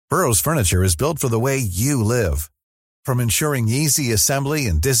Burrow's furniture is built for the way you live. From ensuring easy assembly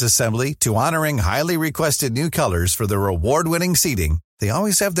and disassembly to honoring highly requested new colors for their award-winning seating, they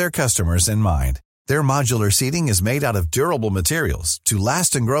always have their customers in mind. Their modular seating is made out of durable materials to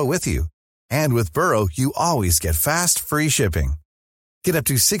last and grow with you. And with Burrow, you always get fast, free shipping. Get up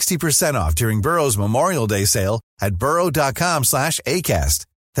to 60% off during Burrow's Memorial Day sale at burrow.com/ACAST.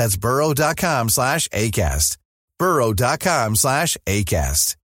 That's burrow.com/ACAST.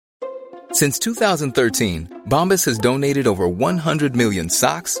 burrow.com/ACAST. Since 2013, Bombas has donated over 100 million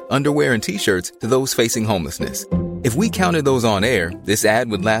socks, underwear, and T-shirts to those facing homelessness. If we counted those on air, this ad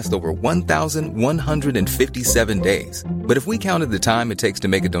would last over 1,157 days. But if we counted the time it takes to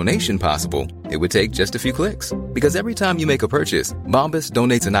make a donation possible, it would take just a few clicks. Because every time you make a purchase, Bombas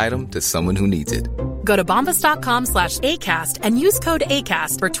donates an item to someone who needs it. Go to bombas.com/ACAST and use code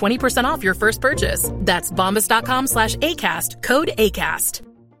ACAST for 20% off your first purchase. That's bombas.com/ACAST, code ACAST.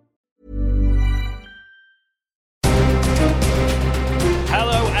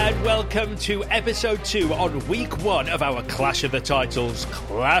 Hello and welcome to episode 2 on week 1 of our Clash of the Titles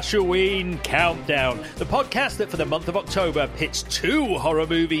Clashoween Countdown, the podcast that for the month of October pits 2 horror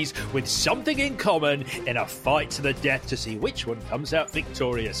movies with something in common in a fight to the death to see which one comes out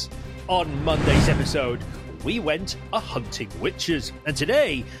victorious. On Monday's episode, we went a-hunting witches, and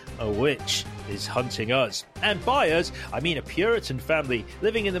today, a witch is hunting us. And by us, I mean a Puritan family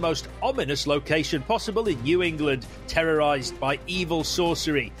living in the most ominous location possible in New England, terrorised by evil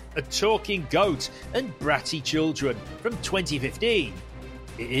sorcery, a talking goat, and bratty children. From 2015,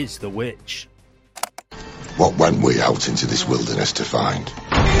 it is The Witch. What went we out into this wilderness to find?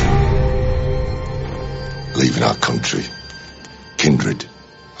 Leaving our country, kindred,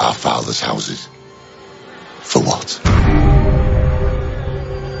 our fathers' houses. For what?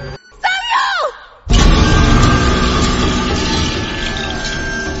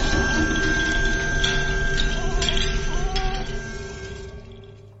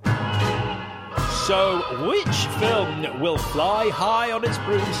 So, which film will fly high on its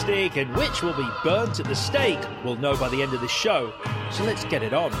broomstick and which will be burnt at the stake? We'll know by the end of the show. So let's get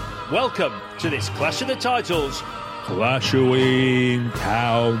it on. Welcome to this Clash of the Titles Clashoween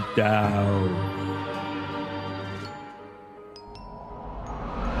Countdown.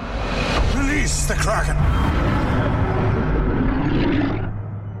 Release the Kraken!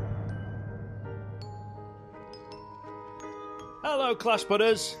 Hello, Clash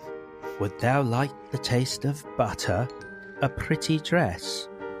Putters. Would thou like the taste of butter, a pretty dress?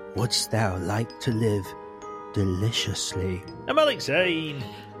 Wouldst thou like to live deliciously? I'm Alex Zane.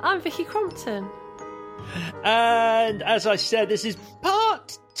 I'm Vicky Crompton. And as I said, this is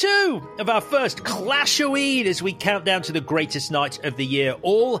part 2 of our first Clashoween as we count down to the greatest night of the year,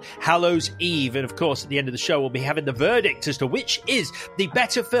 All Hallows Eve. And of course, at the end of the show, we'll be having the verdict as to which is the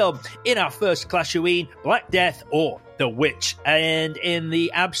better film in our first Clashoween, Black Death or The Witch. And in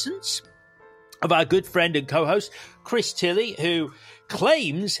the absence of our good friend and co-host, Chris Tilley, who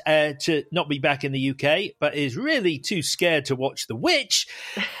claims to not be back in the UK, but is really too scared to watch The Witch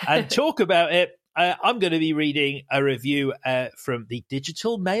and talk about it, I'm going to be reading a review from the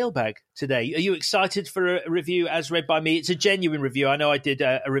Digital Mailbag today. Are you excited for a review as read by me? It's a genuine review. I know I did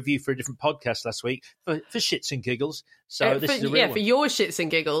a review for a different podcast last week for shits and giggles. So this is a real one. For your shits and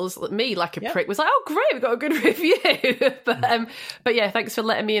giggles, me, like a prick, was like, oh, great, we've got a good review. but yeah, thanks for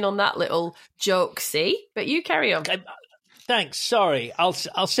letting me in on that little joke, see? But you carry on. Thanks. Sorry. I'll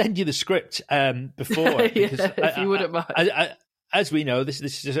send you the script before. Because if you wouldn't mind. As we know, this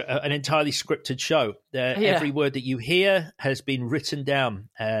is an entirely scripted show. Every word that you hear has been written down.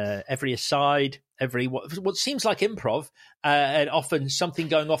 Every aside, every what seems like improv, and often something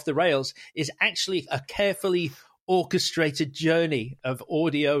going off the rails, is actually a carefully orchestrated journey of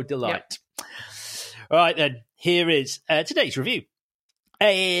audio delight. Yep. All right, then. Here is today's review.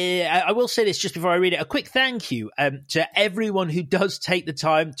 I will say this just before I read it. A quick thank you to everyone who does take the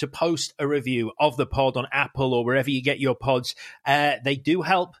time to post a review of the pod on Apple or wherever you get your pods. They do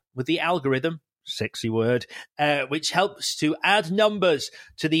help with the algorithm, sexy word, which helps to add numbers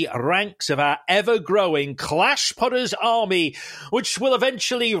to the ranks of our ever-growing Clash Potters army, which will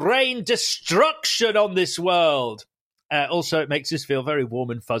eventually rain destruction on this world. Also, it makes us feel very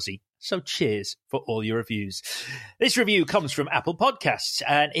warm and fuzzy. So cheers for all your reviews. This review comes from Apple Podcasts,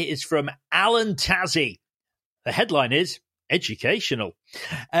 and it is from Alan Tazzy. The headline is educational.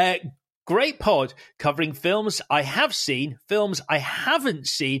 Great pod covering films I have seen, films I haven't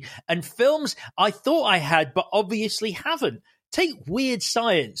seen, and films I thought I had but obviously haven't. Take Weird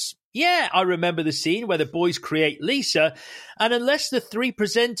Science. Yeah, I remember the scene where the boys create Lisa, and unless the three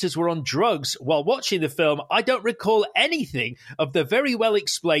presenters were on drugs while watching the film, I don't recall anything of the very well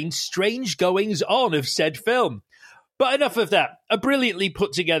explained strange goings-on of said film. But enough of that. A brilliantly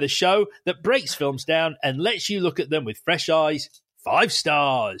put together show that breaks films down and lets you look at them with fresh eyes. 5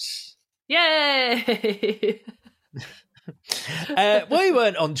 stars. Yay! We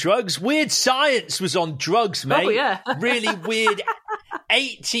weren't on drugs. Weird Science was on drugs, mate. Oh, yeah. Really weird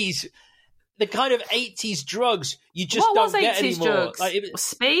 80s, the kind of 80s drugs you just what don't was get 80s anymore. Drugs? Like,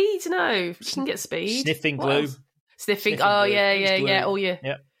 speed? No, you can get speed. Sniffing What glue. else? Sniffing. Sniffing Oh, glue. yeah, It was yeah, glue. yeah. All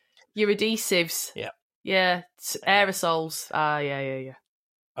your adhesives. Yeah. Yeah, aerosols. Ah, yeah.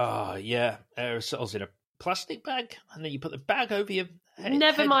 Oh, yeah. Aerosols in a plastic bag, and then you put the bag over your head.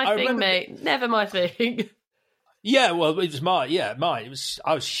 Never my I thing, remember- mate. Never my thing. Yeah, well, it was mine. Yeah, mine.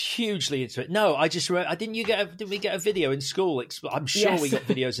 I was hugely into it. No, I just read. Didn't we get a video in school? I'm sure we got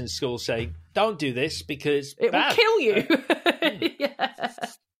videos in school saying, "Don't do this because it will kill you." Yeah.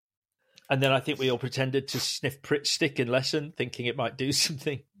 And then I think we all pretended to sniff Pritt stick in lesson, thinking it might do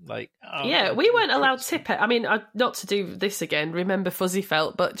something. Like, yeah, we weren't allowed Tipp-Ex. I mean, not to do this again. Remember Fuzzy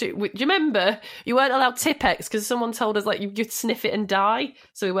Felt, but do you remember you weren't allowed Tipp-Ex because someone told us like you'd sniff it and die,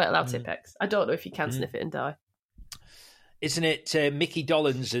 so we weren't allowed Tipp-Ex. I don't know if you can sniff it and die. Isn't it Mickey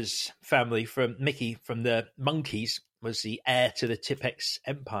Dolenz' family from Mickey from the Monkees was the heir to the Tipp-Ex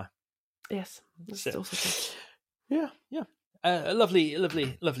empire? Yes, that's also true. Yeah. Lovely.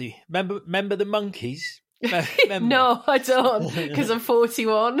 Remember the Monkees? Remember? No, I don't, because I'm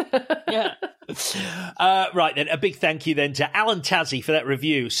 41. Yeah. Right then, a big thank you then to Alan Tazzy for that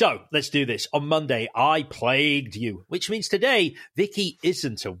review. So let's do this. On Monday, I plagued you, which means today, Vicky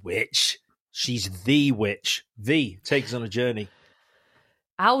isn't a witch. She's the witch. V takes us on a journey.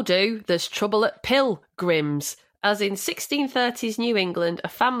 I'll do. There's trouble at Pilgrims. As in 1630s New England, a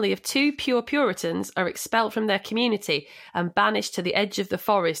family of 2 pure Puritans are expelled from their community and banished to the edge of the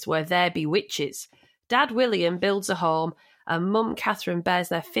forest where there be witches. Dad William builds a home and Mum Catherine bears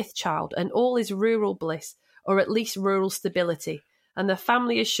their 5th child, and all is rural bliss, or at least rural stability, and the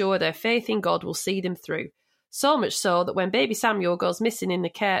family is sure their faith in God will see them through. So much so that when baby Samuel goes missing in the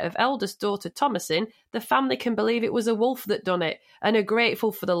care of eldest daughter Thomasin, the family can believe it was a wolf that done it and are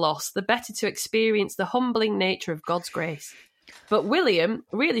grateful for the loss, the better to experience the humbling nature of God's grace. But William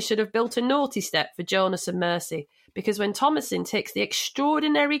really should have built a naughty step for Jonas and Mercy, because when Thomasin takes the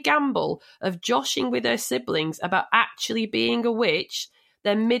extraordinary gamble of joshing with her siblings about actually being a witch,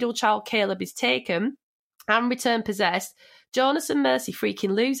 their middle child Caleb is taken and returned possessed, Jonas and Mercy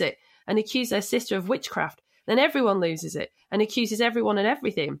freaking lose it and accuse their sister of witchcraft. Then everyone loses it and accuses everyone and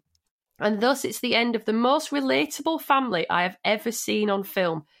everything. And thus it's the end of the most relatable family I have ever seen on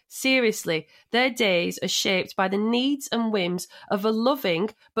film. Seriously, their days are shaped by the needs and whims of a loving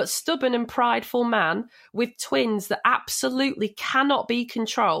but stubborn and prideful man with twins that absolutely cannot be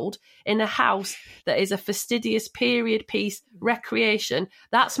controlled in a house that is a fastidious period piece recreation.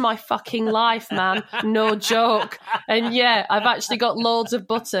 That's my fucking life, man. No joke. And yeah, I've actually got loads of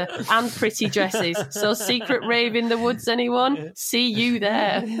butter and pretty dresses. So secret rave in the woods, anyone? See you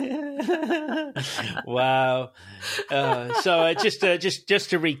there. Wow. So just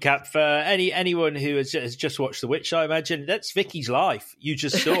to recap for anyone who has just watched The Witch, I imagine that's Vicky's life. You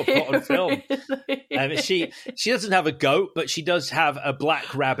just saw put on film. She doesn't have a goat, but she does have a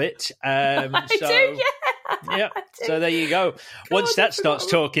black rabbit. I do, yeah. Yeah. So there you go. Once that starts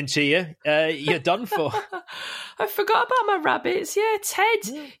talking to you, you're done for. I forgot about my rabbits. Yeah,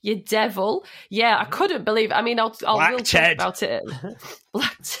 Ted, you devil. Yeah, I couldn't believe it. I mean, I'll talk about it.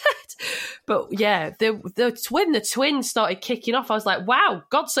 Black Ted. But yeah, when the twins started kicking off, I was like, wow,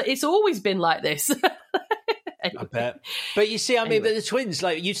 God, so it's always been like this. Anyway. I bet. But you see, I mean, but the twins,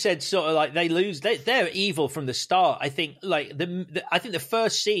 like you said, sort of like they're evil from the start. I think like I think the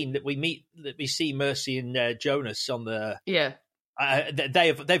first scene that we see Mercy and Jonas on the they're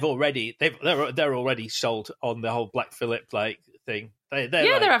already sold on the whole Black Phillip like thing.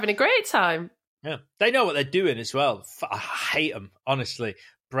 They're having a great time. Yeah, they know what they're doing as well. I hate them, honestly.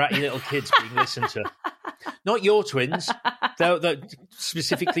 Bratty little kids being listened to. Not your twins, they're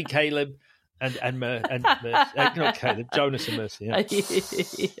specifically Caleb. And not Caleb, Jonas and Mercy. Yeah.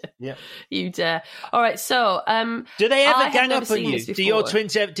 Yeah. You dare. All right. So, do they ever gang up on you? Do your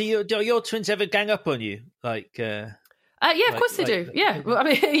twins ever gang up on you? Like, yeah, of course they do. Yeah, I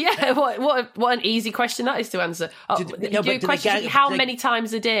mean, yeah. What an easy question that is to answer. How many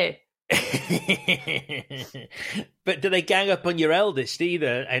times a day? But do they gang up on your eldest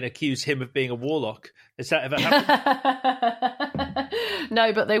either and accuse him of being a warlock? Has that ever happened?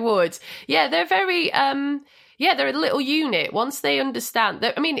 No, but they would. Yeah, they're very. Yeah, they're a little unit. Once they understand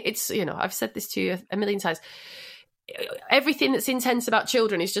that, I mean, it's, I've said this to you a million times. Everything that's intense about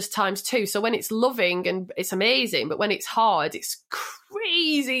children is just times 2. So when it's loving and it's amazing, but when it's hard, it's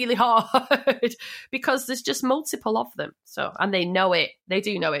crazily hard because there's just multiple of them. So, and they know it. They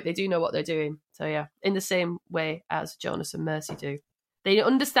do know it. They do know what they're doing. So yeah, in the same way as Jonas and Mercy do. They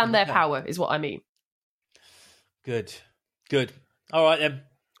understand their power is what I mean. Good. All right then.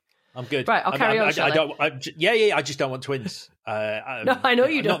 I'm good. Right, I'll carry on. I just don't want twins. No, I know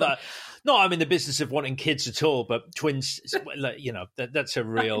you don't. Not I'm in the business of wanting kids at all, but twins, that's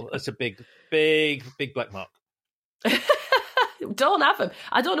a big black mark. Don't have them.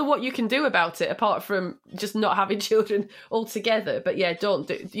 I don't know what you can do about it apart from just not having children altogether. But yeah, don't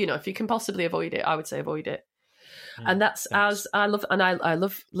do. If you can possibly avoid it, I would say avoid it. And that's as I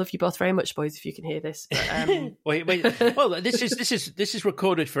love you both very much, boys. If you can hear this, but, wait. Well, this is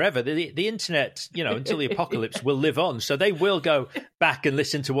recorded forever. The internet, until the apocalypse, will live on. So they will go back and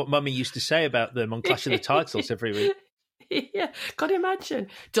listen to what Mummy used to say about them on Clash of the Titles every week. Yeah, don't imagine.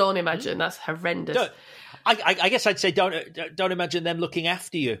 That's horrendous. I guess I'd say don't imagine them looking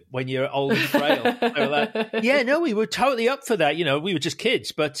after you when you're old and frail. They were like, yeah, no, we were totally up for that. We were just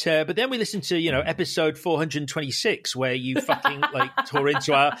kids, but then we listened to episode 426 where you fucking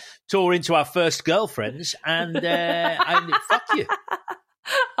tore into our first girlfriends and fuck you.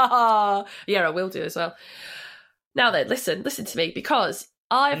 Yeah, I will do as well. Now then, listen to me, because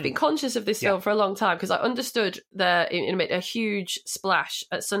I have been conscious of this film for a long time because I understood it made a huge splash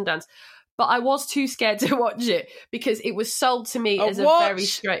at Sundance. But I was too scared to watch it because it was sold to me as a very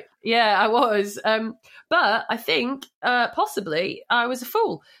straight... Yeah, I was. But I think possibly I was a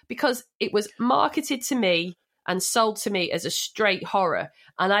fool because it was marketed to me and sold to me as a straight horror.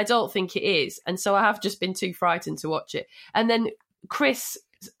 And I don't think it is. And so I have just been too frightened to watch it. And then Chris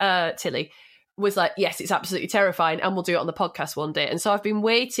Tilly was like, yes, it's absolutely terrifying and we'll do it on the podcast one day. And so I've been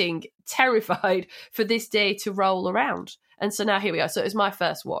waiting, terrified, for this day to roll around. And so now here we are. So it was my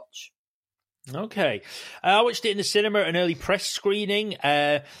first watch. Okay. I watched it in the cinema, an early press screening,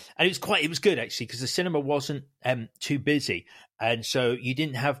 and it was good actually because the cinema wasn't too busy, and so you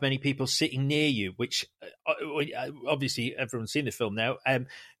didn't have many people sitting near you, which obviously everyone's seen the film now.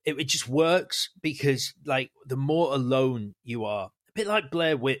 It just works because the more alone you are, a bit like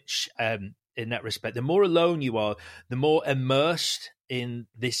Blair Witch in that respect, the more alone you are, the more immersed in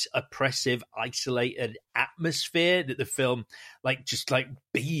this oppressive, isolated atmosphere that the film just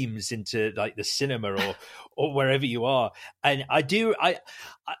beams into the cinema or wherever you are. And I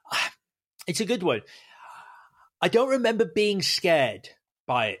it's a good one. I don't remember being scared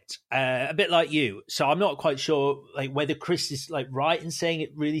by it, a bit like you. So I'm not quite sure whether Chris is right in saying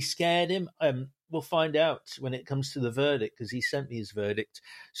it really scared him. We'll find out when it comes to the verdict because he sent me his verdict.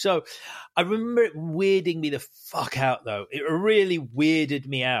 So I remember it weirding me the fuck out, though. It really weirded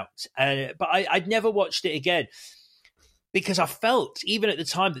me out. But I'd never watched it again because I felt, even at the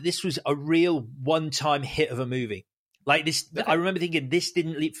time, that this was a real one-time hit of a movie. This, okay. I remember thinking this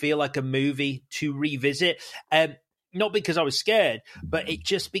didn't feel like a movie to revisit. Not because I was scared, but it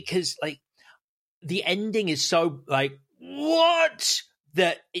just because the ending is so what?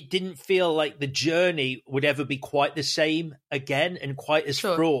 That it didn't feel like the journey would ever be quite the same again and quite as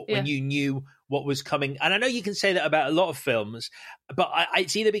fraught when you knew what was coming. And I know you can say that about a lot of films, but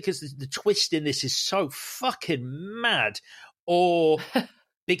it's either because the twist in this is so fucking mad or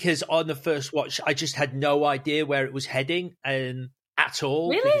because on the first watch, I just had no idea where it was heading at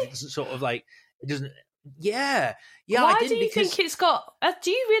all. Really? It doesn't it doesn't. Yeah. Why do you think it's got,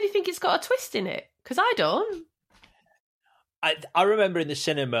 do you really think it's got a twist in it? Because I don't. I remember in the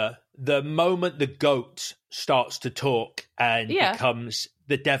cinema, the moment the goat starts to talk and becomes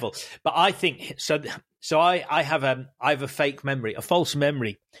the devil. But I think so. So I have a fake memory, a false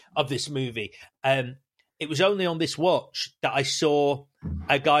memory of this movie. It was only on this watch that I saw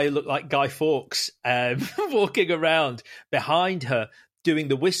a guy who looked like Guy Fawkes walking around behind her doing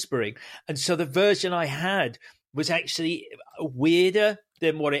the whispering. And so the version I had was actually weirder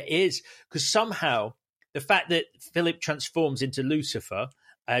than what it is because somehow the fact that Philip transforms into Lucifer,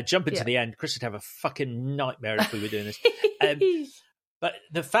 jump into the end, Chris would have a fucking nightmare if we were doing this. But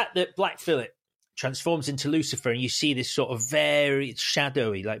the fact that Black Phillip transforms into Lucifer and you see this sort of very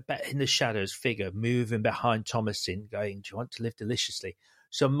shadowy, in the shadows figure moving behind Thomasin going, do you want to live deliciously?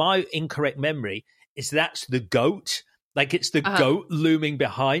 So my incorrect memory is that's the goat. It's the goat looming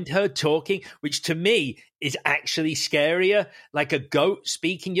behind her talking, which to me is actually scarier. Like a goat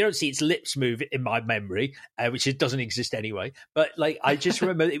speaking. You don't see its lips move in my memory, which it doesn't exist anyway. But I just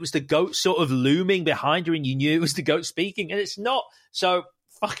remember it was the goat sort of looming behind her and you knew it was the goat speaking and it's not. So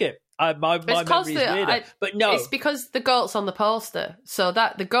fuck it. My memory is weirder. But no. It's because the goat's on the poster. So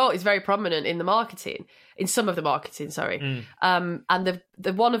that the goat is very prominent in the marketing, in some of the marketing, sorry. And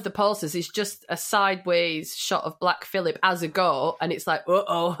the one of the posters is just a sideways shot of Black Phillip as a goat, and it's like,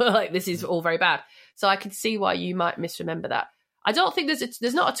 uh-oh, like this is all very bad. So I can see why you might misremember that. I don't think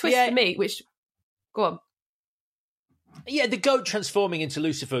there's not a twist for me, which... Go on. Yeah, the goat transforming into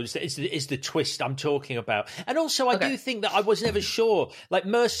Lucifer is the twist I'm talking about. And also, I do think that I was never sure. Like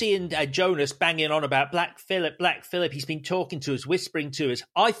Mercy and Jonas banging on about Black Phillip, he's been talking to us, whispering to us.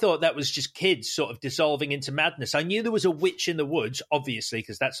 I thought that was just kids sort of dissolving into madness. I knew there was a witch in the woods, obviously,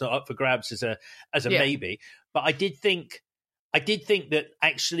 because that's not up for grabs as a maybe. But I did think that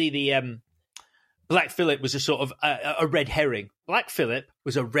actually the Black Phillip was a sort of a red herring. Black Phillip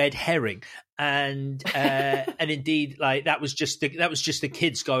was a red herring, and indeed, like that was just the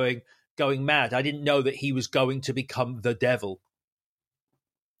kids going mad. I didn't know that he was going to become the devil.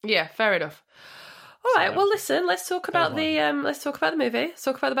 Yeah, fair enough. All right, well, listen, let's talk about the movie. Let's talk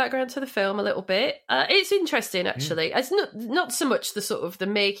about the background to the film a little bit. It's interesting, actually. It's not so much the sort of the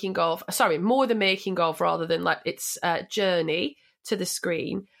making of, more the making of rather than like its journey to the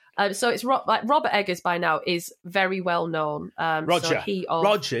screen. So it's like Robert Eggers by now is very well known. Roger,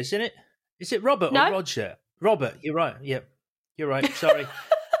 Roger, isn't it? Is it Robert or Roger? Robert, you're right. Yeah, you're right. Sorry,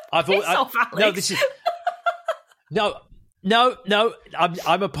 No,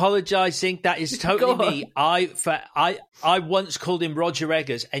 I'm apologising. That is totally me. I once called him Roger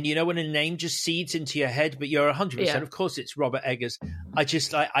Eggers, and you know when a name just seeds into your head, but you're 100%. Of course, it's Robert Eggers.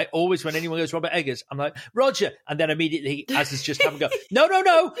 I always, when anyone goes Robert Eggers, I'm like Roger, and then immediately, as it's just having go,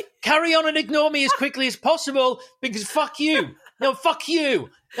 no, carry on and ignore me as quickly as possible because fuck you. No, fuck you.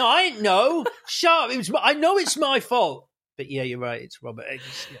 No, I ain't know. Shut up. I know it's my fault, but yeah, you're right. It's Robert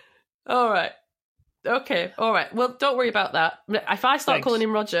Eggers. Yeah. All right. Okay, all right. Well, don't worry about that. If I start calling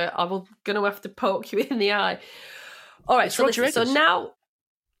him Roger, I'm going to have to poke you in the eye. All right, so now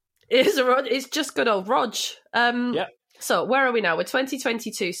it's just good old Rog. Yeah. So where are we now? We're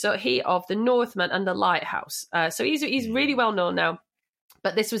 2022. So he of The Northman and The Lighthouse. So he's really well known now,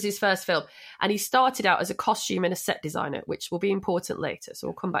 but this was his first film. And he started out as a costume and a set designer, which will be important later. So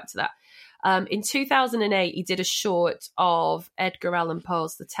we'll come back to that. In 2008, he did a short of Edgar Allan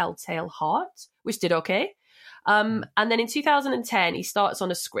Poe's The Telltale Heart, which did okay. And then in 2010, he starts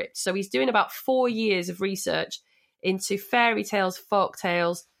on a script. So he's doing about 4 years of research into fairy tales, folk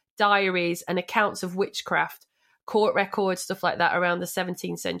tales, diaries, and accounts of witchcraft, court records, stuff like that around the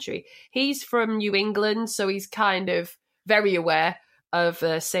 17th century. He's from New England, so he's kind of very aware of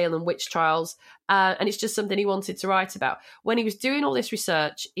Salem witch trials, and it's just something he wanted to write about. When he was doing all this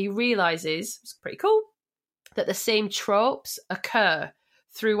research, he realises, it's pretty cool, that the same tropes occur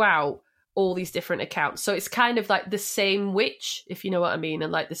throughout all these different accounts. So it's kind of like the same witch, if you know what I mean,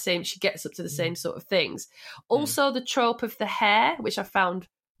 and like the same, she gets up to the same sort of things. Also the trope of the hare, which I found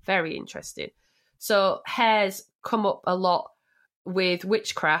very interesting. So hares come up a lot with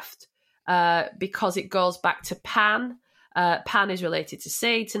witchcraft because it goes back to Pan. Pan is related to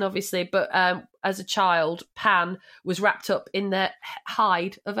Satan, obviously, but as a child, Pan was wrapped up in the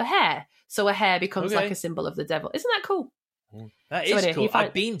hide of a hare. So a hare becomes like a symbol of the devil. Isn't that cool? That is cool.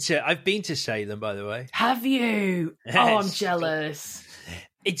 I've been to Salem, by the way. Have you? Yes. Oh, I'm jealous.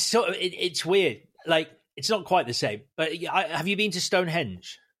 It's sort of it's weird. Like it's not quite the same. But have you been to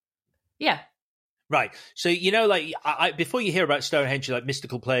Stonehenge? Yeah. Right. So, you know, like before you hear about Stonehenge, like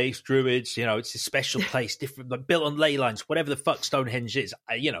mystical place, druids, you know, it's a special place, different, like built on ley lines, whatever the fuck Stonehenge is.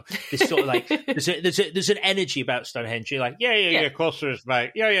 You know, this sort of like there's an energy about Stonehenge. You're like, yeah, of course there is,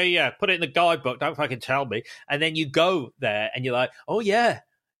 mate. Yeah. Put it in the guidebook. Don't fucking tell me. And then you go there and you're like, oh yeah,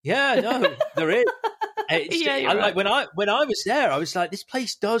 no, there is. Like when I was there, I was like, this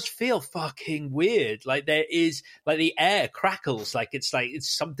place does feel fucking weird. Like there is, like the air crackles, like it's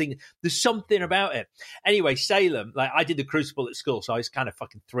something. There's something about it. Anyway, Salem, like I did the Crucible at school, so I was kind of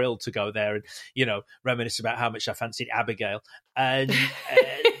fucking thrilled to go there and reminisce about how much I fancied Abigail. And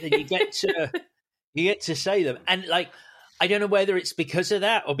then you get to Salem, and like I don't know whether it's because of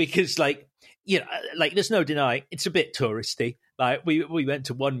that or because like there's no denying it's a bit touristy. Like we went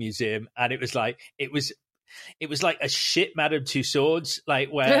to one museum and it was like a shit Madame Tussauds, like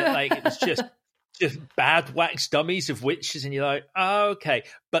where like it was just bad wax dummies of witches, and you're like, oh, okay.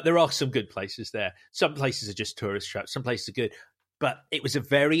 But there are some good places there. Some places are just tourist traps. Some places are good. But it was a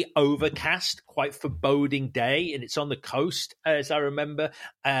very overcast, quite foreboding day, and it's on the coast, as I remember.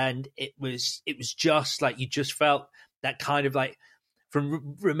 And it was just like you just felt that kind of like.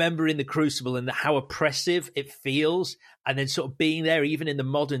 From remembering the Crucible and how oppressive it feels, and then sort of being there even in the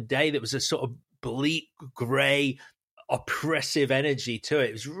modern day, that was a sort of bleak, grey, oppressive energy to it.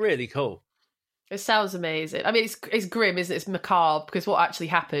 It was really cool. It sounds amazing. I mean, it's grim, isn't it? It's macabre because what actually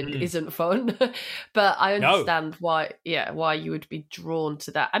happened isn't fun. But I understand why you would be drawn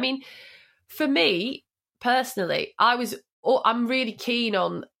to that. I mean, for me personally, I'm really keen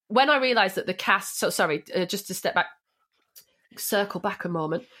on when I realised that the cast. So sorry, just to step back, circle back a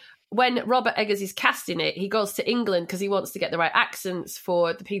moment. When Robert Eggers is casting it, he goes to England because he wants to get the right accents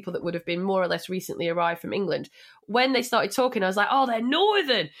for the people that would have been more or less recently arrived from England. When they started talking, I was like, oh, they're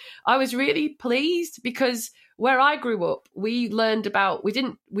Northern. I was really pleased because where I grew up, we learned about, we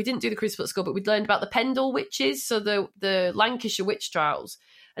didn't do the Crucible at school, but we'd learned about the Pendle witches, so the Lancashire witch trials.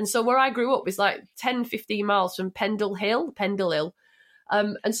 And so where I grew up is like 10, 15 miles from Pendle Hill.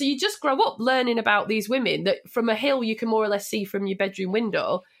 And so you just grow up learning about these women that from a hill you can more or less see from your bedroom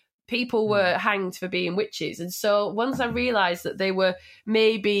window. People were hanged for being witches. And so once I realised that they were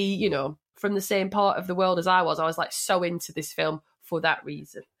maybe, from the same part of the world as I was like so into this film for that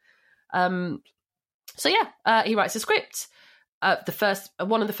reason. He writes a script.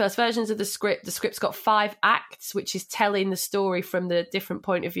 One of the first versions of the script's got 5 acts, which is telling the story from the different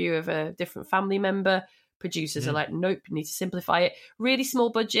point of view of a different family member. Producers are like, nope, you need to simplify it. Really small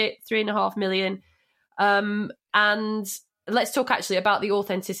budget, $3.5 million. And let's talk actually about the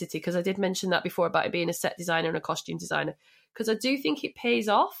authenticity, because I did mention that before about it being a set designer and a costume designer, because I do think it pays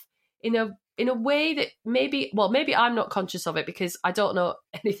off in a way that maybe I'm not conscious of it because I don't know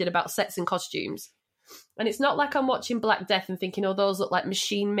anything about sets and costumes. And it's not like I'm watching Black Death and thinking, oh, those look like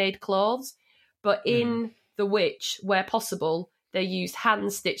machine-made clothes. But in The Witch, where possible, they used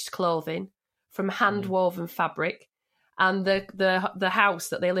hand-stitched clothing from hand-woven fabric. And the house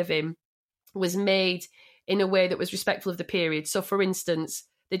that they live in was made in a way that was respectful of the period. So, for instance,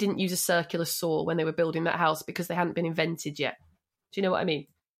 they didn't use a circular saw when they were building that house because they hadn't been invented yet. Do you know what I mean?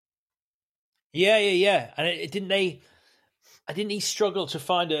 Yeah. And didn't he struggle to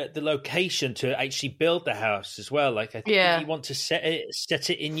find the location to actually build the house as well? Like, I think he wanted to set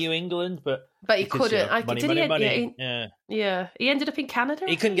it in New England, but he couldn't. Money. Yeah. He ended up in Canada.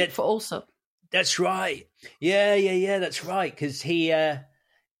 He couldn't get for also. That's right. Yeah. That's right. Because he,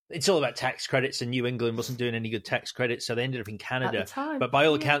 it's all about tax credits, and New England wasn't doing any good tax credits, so they ended up in Canada. At the time, but by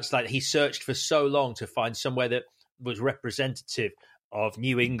all accounts, like he searched for so long to find somewhere that was representative of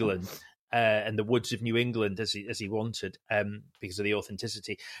New England. And the woods of New England as he wanted, because of the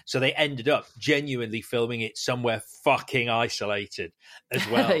authenticity. So they ended up genuinely filming it somewhere fucking isolated as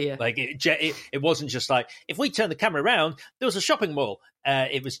well. Like it wasn't just like, if we turn the camera around, there was a shopping mall.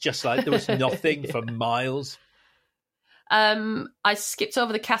 It was just like there was nothing for miles. I skipped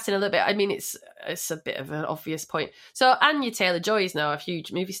over the casting a little bit. I mean, it's a bit of an obvious point. So Anya Taylor-Joy is now a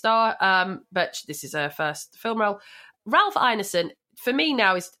huge movie star, but this is her first film role. Ralph Ineson, for me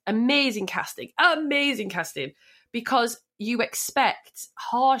now, is amazing casting, because you expect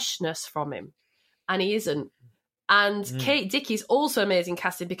harshness from him, and he isn't. And Kate Dickey's also amazing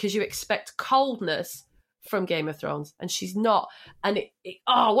casting because you expect coldness from Game of Thrones, and she's not. And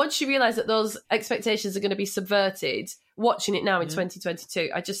once you realise that those expectations are going to be subverted, watching it now in 2022,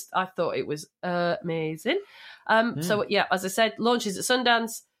 I thought it was amazing. So yeah, as I said, launches at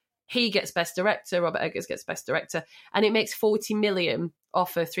Sundance. He gets Best Director, Robert Eggers gets Best Director, and it makes $40 million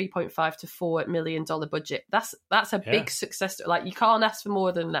off a $3.5 to $4 million budget. That's a big success. Like, you can't ask for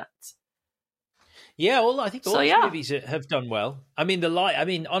more than that. Yeah, well, I think all these movies have done well. I mean,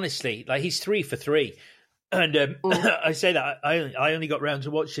 honestly, like, he's 3 for 3, and I say that I only got round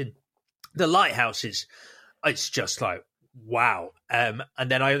to watching The Lighthouse. It's just like wow, and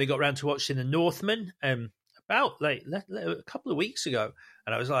then I only got round to watching The Northman about like a couple of weeks ago.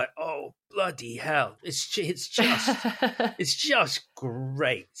 And I was like, "Oh bloody hell! It's just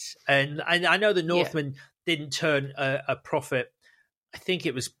great." And I know the Northman didn't turn a profit. I think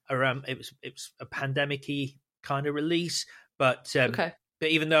it was around. It was a pandemic-y kind of release, but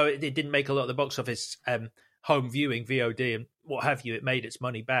even though it didn't make a lot of the box office, home viewing, VOD, and what have you, it made its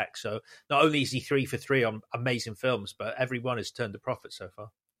money back. So not only is he 3 for 3 on amazing films, but everyone has turned a profit so far.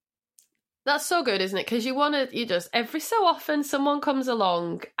 That's so good, isn't it? Because you just every so often someone comes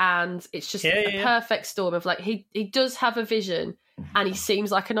along and it's just a perfect storm of like he does have a vision and he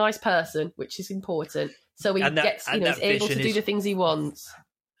seems like a nice person, which is important. So he gets is able to do the things he wants.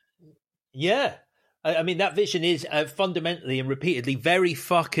 Yeah, I mean that vision is fundamentally and repeatedly very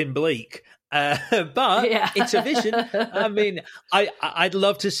fucking bleak. But it's a vision. I mean, I'd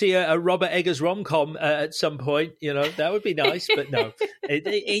love to see a Robert Eggers rom-com at some point. That would be nice. But no,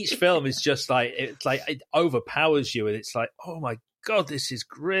 each film is just like it overpowers you, and it's like, oh my god, this is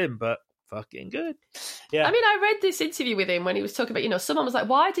grim, but fucking good. Yeah. I mean, I read this interview with him when he was talking about, someone was like,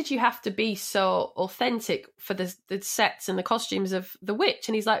 why did you have to be so authentic for the sets and the costumes of The Witch?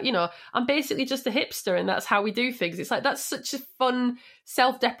 And he's like, I'm basically just a hipster and that's how we do things. It's like, that's such a fun,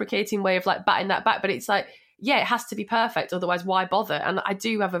 self-deprecating way of like batting that back. But it's like, yeah, it has to be perfect. Otherwise, why bother? And I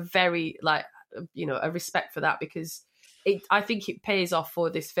do have a very, a respect for that because I think it pays off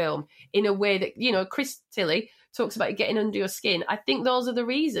for this film in a way that, Chris Tilly talks about it getting under your skin. I think those are the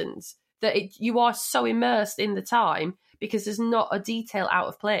reasons that you are so immersed in the time because there's not a detail out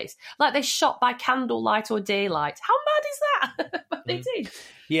of place. Like they shot by candlelight or daylight. How mad is that? But they did.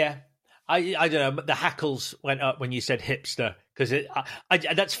 Yeah. I don't know, but the hackles went up when you said hipster because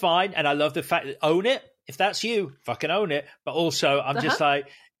that's fine. And I love the fact that own it. If that's you, fucking own it. But also I'm just like,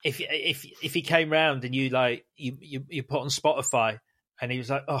 if he came round and you put on Spotify and he was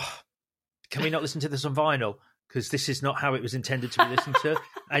like, oh, can we not listen to this on vinyl? Because this is not how it was intended to be listened to.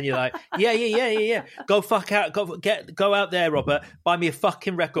 And you're like, yeah. Go fuck out. Go out there, Robert. Buy me a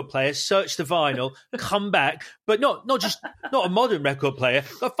fucking record player. Search the vinyl. Come back. But not a modern record player.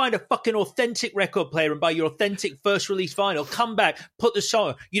 Go find a fucking authentic record player and buy your authentic first release vinyl. Come back. Put the song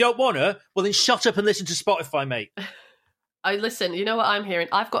on. You don't want to? Well, then shut up and listen to Spotify, mate. I listen. You know what I'm hearing?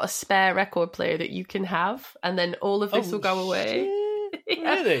 I've got a spare record player that you can have, and then all of this will go away. Shit.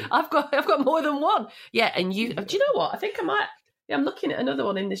 Yeah, Really? I've got more than one. Yeah, and you. Do you know what? I think I might. Yeah, I'm looking at another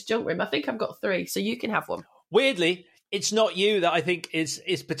one in this junk room. I think I've got 3, so you can have one. Weirdly, it's not you that I think is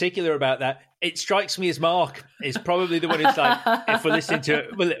particular about that. It strikes me as Mark is probably the one who's like, if we're listening to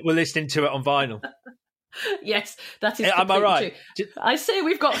it, we're listening to it on vinyl. Yes, that is. Am I right? True. I say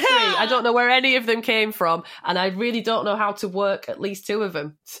we've got 3. I don't know where any of them came from, and I really don't know how to work at least 2 of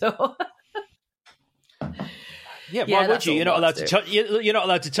them. So. Yeah, why would you? You're not allowed to touch. You're not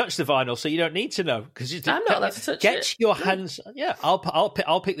allowed to touch the vinyl, so you don't need to know because I'm not allowed to touch it. Get your hands. Yeah, I'll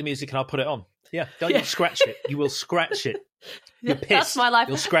pick the music and I'll put it on. Yeah, don't you scratch it. You will scratch it. You're pissed. That's my life.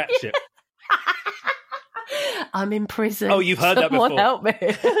 You'll scratch it. I'm in prison. Oh, you've heard that before. Someone help me.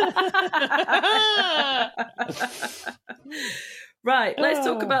 Right,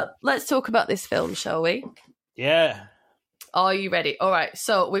 let's talk about this film, shall we? Yeah. Are you ready? All right.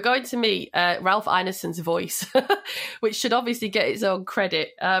 So we're going to meet Ralph Ineson's voice, which should obviously get its own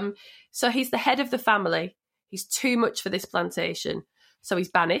credit. So he's the head of the family. He's too much for this plantation. So he's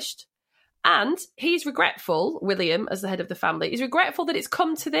banished. And he's regretful, William, as the head of the family, he's regretful that it's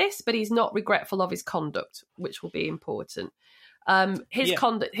come to this, but he's not regretful of his conduct, which will be important.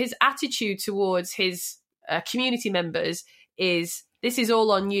 Conduct, his attitude towards his community members is, this is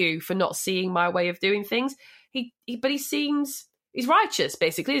all on you for not seeing my way of doing things. But he seems, he's righteous,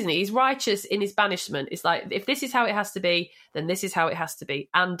 basically, isn't he? He's righteous in his banishment. It's like, if this is how it has to be, then this is how it has to be,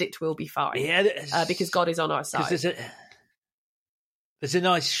 and it will be fine. Yeah, because God is on our side. There's a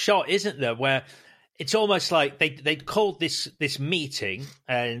nice shot, isn't there, where it's almost like they called this meeting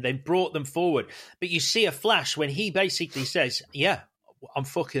and they brought them forward. But you see a flash when he basically says, yeah, I'm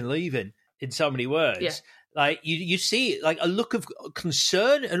fucking leaving, in so many words. Yeah. Like, you see like a look of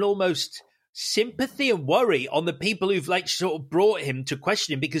concern and almost sympathy and worry on the people who've like sort of brought him to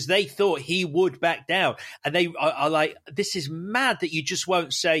question him because they thought he would back down. And they are like, this is mad that you just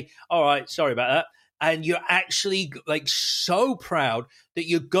won't say, all right, sorry about that. And you're actually like so proud that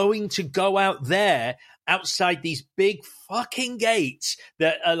you're going to go out there outside these big fucking gates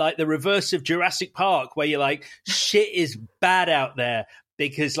that are like the reverse of Jurassic Park, where you're like, shit is bad out there.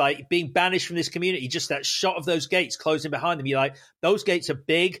 Because like being banished from this community, just that shot of those gates closing behind them, you're like, those gates are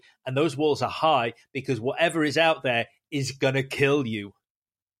big and those walls are high because whatever is out there is going to kill you.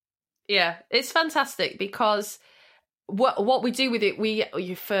 Yeah, it's fantastic because what we do with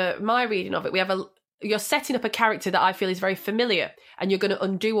it, for my reading of it, you're setting up a character that I feel is very familiar, and you're going to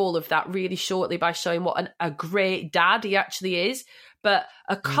undo all of that really shortly by showing what a great dad he actually is, but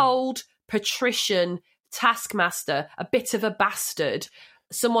a cold, patrician taskmaster, a bit of a bastard,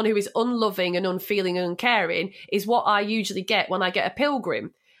 someone who is unloving and unfeeling and uncaring is what I usually get when I get a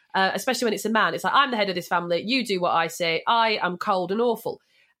pilgrim, especially when it's a man. It's like, I'm the head of this family, you do what I say, I am cold and awful.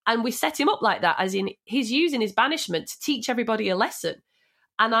 And we set him up like that, as in he's using his banishment to teach everybody a lesson.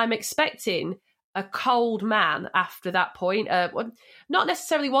 And I'm expecting a cold man after that point, not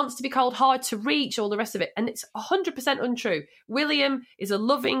necessarily wants to be cold, hard to reach, all the rest of it. And it's 100% untrue. William is a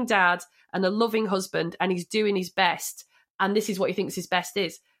loving dad and a loving husband, and he's doing his best. And this is what he thinks his best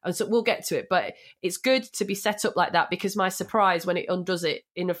is. And so we'll get to it. But it's good to be set up like that, because my surprise when it undoes it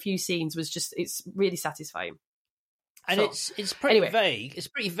in a few scenes was just, it's really satisfying. And so, it's pretty vague. It's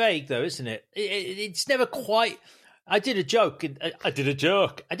pretty vague, though, isn't it? It's never quite. I did a joke in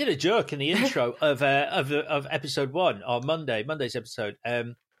the intro of episode 1 on Monday's episode,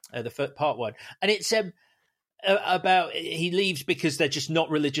 part one, and it's about he leaves because they're just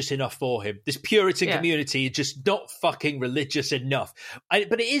not religious enough for him. This Puritan community is just not fucking religious enough.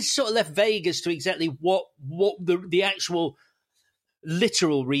 But it is sort of left vague as to exactly what the actual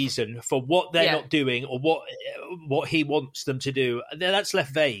literal reason for what they're not doing or what he wants them to do. That's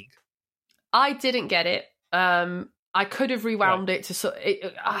left vague. I didn't get it. I could have rewound it to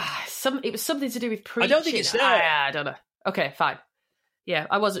it was something to do with preaching. I don't think it's there. I don't know. Okay, fine. Yeah,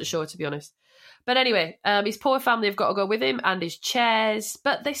 I wasn't sure, to be honest. But anyway, his poor family have got to go with him and his chairs,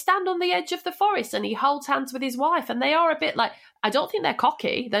 but they stand on the edge of the forest and he holds hands with his wife, and they are a bit like, I don't think they're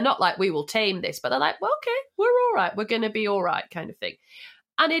cocky. They're not like, we will tame this, but they're like, well, okay, we're all right. We're going to be all right, kind of thing.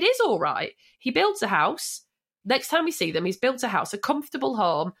 And it is all right. He builds a house. Next time we see them, he's built a house, a comfortable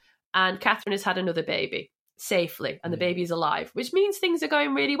home, and Catherine has had another baby safely, and the baby is alive, which means things are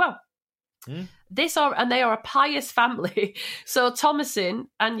going really well. They are a pious family. So Thomasin,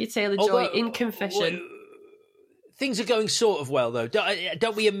 Anya Taylor-Joy in Confession. Things are going sort of well, though.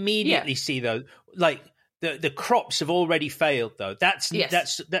 Don't we immediately see, though, like the crops have already failed, though. That's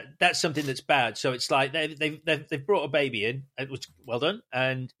something that's bad. So it's like they've brought a baby in. It was well done,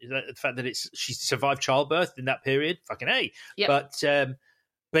 and the fact that she survived childbirth in that period, fucking A. Yep.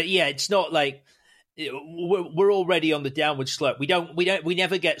 But yeah, it's not like. We're already on the downward slope. We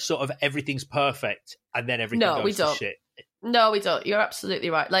never get sort of everything's perfect and then everything goes to shit. No, we don't. You're absolutely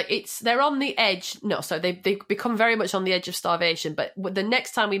right. Like they're on the edge. No, so they become very much on the edge of starvation. But the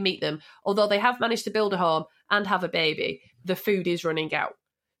next time we meet them, although they have managed to build a home and have a baby, the food is running out.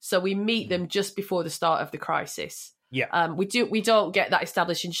 So we meet them just before the start of the crisis. Yeah. We don't get that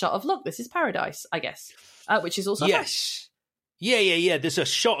establishing shot of, look, this is paradise, I guess, which is also yes. Fun. Yeah. There's a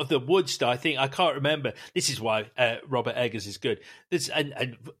shot of the woods, though. I can't remember. This is why Robert Eggers is good.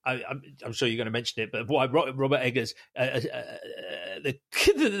 I'm sure you're going to mention it, but why Robert Eggers,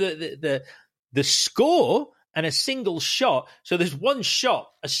 the score and a single shot. So there's one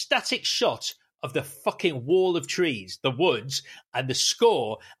shot, a static shot of the fucking wall of trees, the woods, and the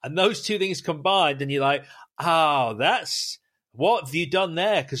score, and those two things combined, and you're like, that's what have you done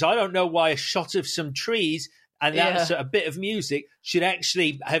there? Because I don't know why a shot of some trees. And that's a bit of music should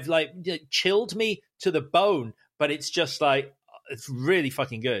actually have chilled me to the bone. But it's just like, it's really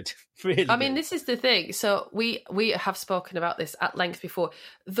fucking good. Really I mean, this is the thing. So we have spoken about this at length before.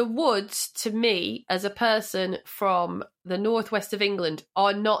 The woods, to me, as a person from the northwest of England,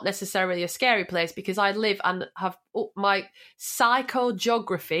 are not necessarily a scary place because I live and have my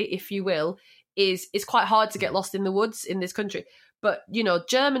psychogeography, if you will, is quite hard to get lost in the woods in this country. But,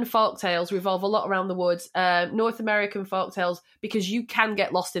 German folktales revolve a lot around the woods, North American folktales, because you can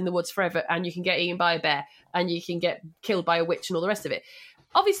get lost in the woods forever and you can get eaten by a bear and you can get killed by a witch and all the rest of it.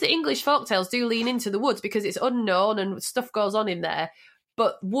 Obviously, English folktales do lean into the woods because it's unknown and stuff goes on in there.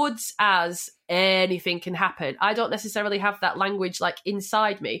 But woods as anything can happen. I don't necessarily have that language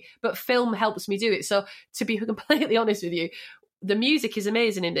inside me, but film helps me do it. So to be completely honest with you, the music is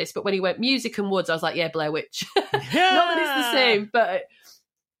amazing in this, but when he went music and woods, I was like, yeah, Blair Witch. Not that it's the same, but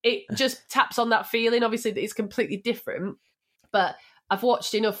it just taps on that feeling. Obviously, that it's completely different, but I've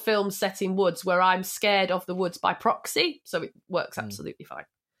watched enough films set in woods where I'm scared of the woods by proxy, so it works absolutely fine.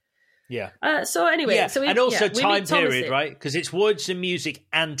 Yeah. So anyway, and also time period, right? Because it's woods and music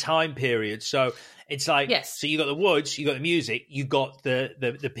and time period. So it's like, so you got the woods, you got the music, you got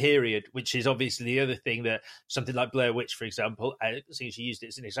the period, which is obviously the other thing that something like Blair Witch, for example, since you used it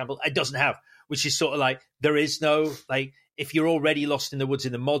as an example, it doesn't have, which is sort of like, there is no, if you're already lost in the woods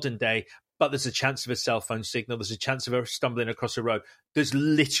in the modern day, but there's a chance of a cell phone signal, there's a chance of stumbling across a road. There's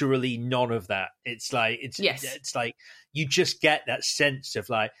literally none of that. It's like, it's like, you just get that sense of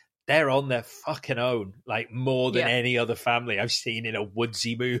they're on their fucking own, more than any other family I've seen in a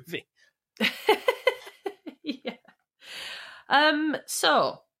woodsy movie.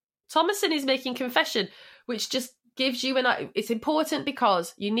 So Thomasin is making confession, which just gives you it's important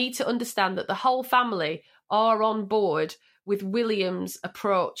because you need to understand that the whole family are on board with William's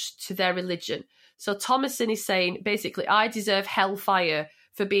approach to their religion. So Thomasin is saying, basically, I deserve hellfire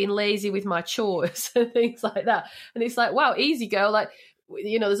for being lazy with my chores and things like that. And it's like, wow, easy girl.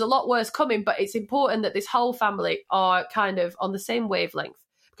 There's a lot worse coming, but it's important that this whole family are kind of on the same wavelength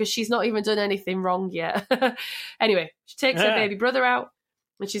because she's not even done anything wrong yet. Anyway, she takes her baby brother out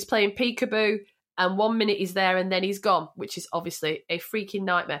and she's playing peekaboo, and 1 minute he's there and then he's gone, which is obviously a freaking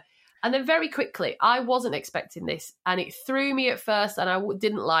nightmare. And then very quickly, I wasn't expecting this and it threw me at first and I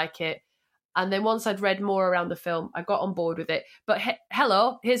didn't like it. And then once I'd read more around the film, I got on board with it. But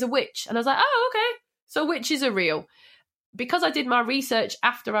hello, here's a witch. And I was like, oh, okay. So witches are real. because I did my research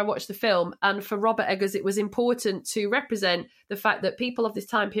after I watched the film, and for Robert Eggers, it was important to represent the fact that people of this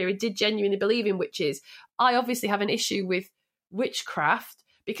time period did genuinely believe in witches. I obviously have an issue with witchcraft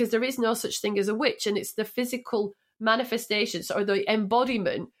because there is no such thing as a witch, and it's the physical manifestations or the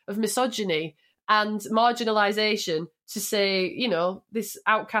embodiment of misogyny and marginalization to say, you know, this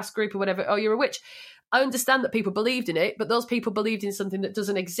outcast group or whatever, oh, you're a witch. I understand that people believed in it, but those people believed in something that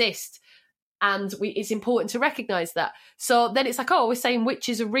doesn't exist. And it's important to recognise that. So then it's like, oh, we're saying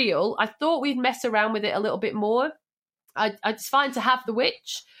witches are real. I thought we'd mess around with it a little bit more. It's fine to have the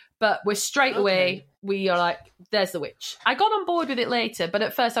witch, but we're straight away, we are like, there's the witch. I got on board with it later, but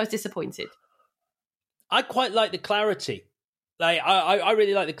at first I was disappointed. I quite like the clarity. Like I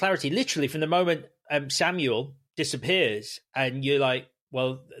really like the clarity. Literally from the moment Samuel disappears and you're like,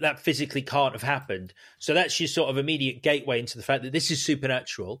 well, that physically can't have happened. So that's your sort of immediate gateway into the fact that this is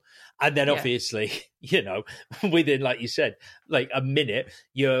supernatural. And then obviously, you know, within, like you said, like a minute,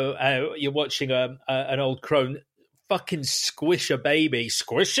 you're watching an old crone fucking squish a baby,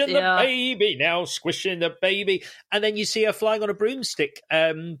 squishing the baby now, squishing the baby. And then you see her flying on a broomstick,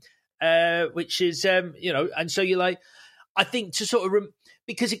 which is, you know, and so you're like, I think to sort of,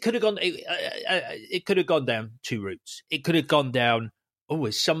 because it could have gone down two routes. It could have gone down, oh,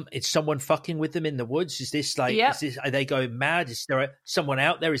 is someone fucking with them in the woods? Is this like, are they going mad? Is there someone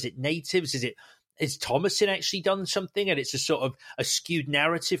out there? Is it natives? Is Thomasin actually done something? And it's a sort of a skewed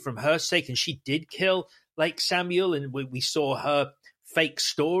narrative from her sake. And she did kill like Samuel, and we saw her fake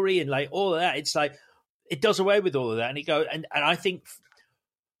story and like all of that. It's like, it does away with all of that. And it goes, and I think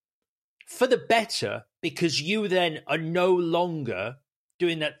for the better, because you then are no longer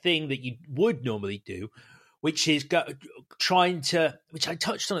doing that thing that you would normally do, which is trying to, which I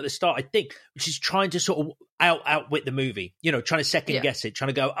touched on at the start, I think, which is trying to sort of outwit the movie, you know, trying to second guess it, trying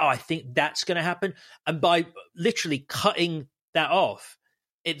to go, oh, I think that's going to happen. And by literally cutting that off,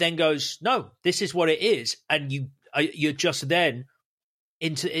 it then goes, no, this is what it is. And you're just then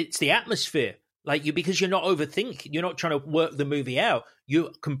it's the atmosphere. Like because you're not overthinking, you're not trying to work the movie out.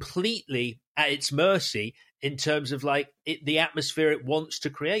 You're completely at its mercy in terms of like the atmosphere it wants to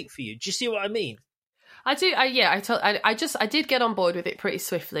create for you. Do you see what I mean? I do. I did get on board with it pretty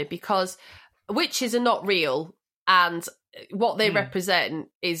swiftly because witches are not real, and what they represent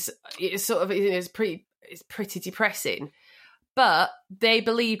is pretty depressing. But they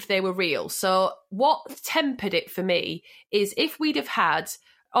believed they were real. So what tempered it for me is if we'd have had,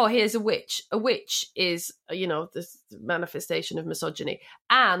 oh, here's a witch. A witch is, you know, this manifestation of misogyny,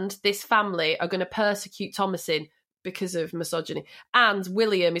 and this family are going to persecute Thomasin because of misogyny, and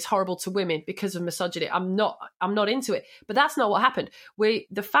William is horrible to women because of misogyny. I'm not into it, but that's not what happened.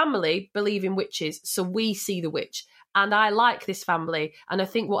 The family believe in witches, so we see the witch, and I like this family, and I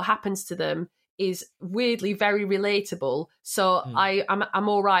think what happens to them is weirdly very relatable. So I'm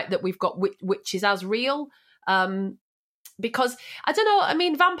all right that we've got witches as real, because I don't know. I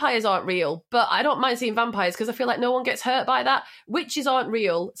mean, vampires aren't real, but I don't mind seeing vampires because I feel like no one gets hurt by that. Witches aren't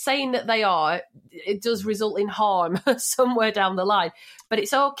real. Saying that they are, it does result in harm somewhere down the line. But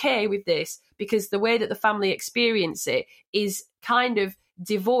it's okay with this because the way that the family experience it is kind of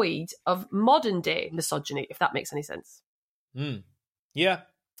devoid of modern day misogyny, if that makes any sense. Yeah.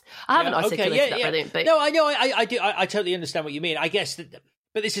 I haven't articulated that, I think. But... No, I know. I do. I totally understand what you mean. I guess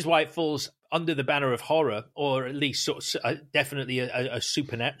but this is why it falls under the banner of horror, or at least sort of definitely a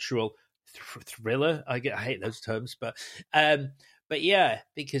supernatural thriller. I hate those terms, but yeah,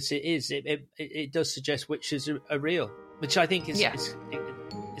 because it does suggest witches are real, which I think is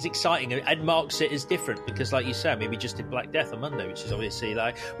exciting and marks it as different because, like you said, maybe just did Black Death on Monday, which is obviously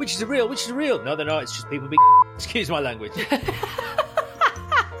like witches are real. No, they're not. It's just people being excuse my language.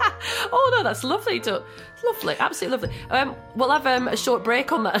 Oh no, that's lovely. Lovely, absolutely lovely. We'll have a short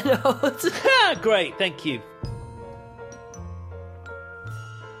break on that note. Great, thank you.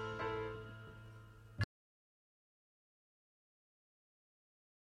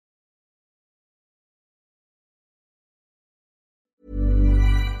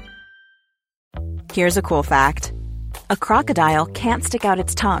 Here's a cool fact. A crocodile can't stick out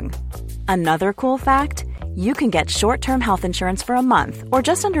its tongue. Another cool fact, you can get short-term health insurance for a month or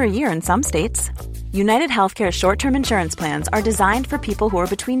just under a year in some states. United Healthcare short-term insurance plans are designed for people who are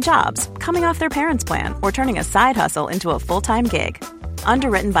between jobs, coming off their parents' plan, or turning a side hustle into a full-time gig.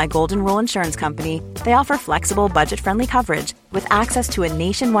 Underwritten by Golden Rule Insurance Company, they offer flexible, budget-friendly coverage with access to a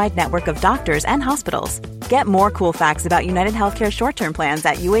nationwide network of doctors and hospitals. Get more cool facts about United Healthcare short-term plans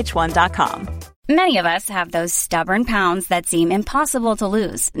at UH1.com. Many of us have those stubborn pounds that seem impossible to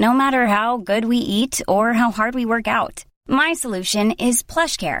lose, no matter how good we eat or how hard we work out. My solution is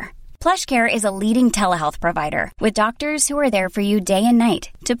PlushCare. PlushCare is a leading telehealth provider with doctors who are there for you day and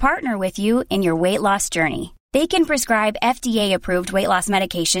night to partner with you in your weight loss journey. They can prescribe FDA-approved weight loss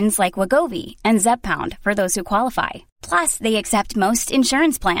medications like Wegovy and Zepbound for those who qualify. Plus, they accept most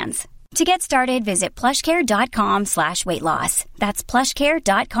insurance plans. To get started, visit plushcare.com/weightloss. That's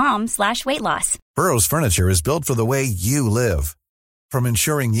plushcare.com/weightloss. Burrow's furniture is built for the way you live. From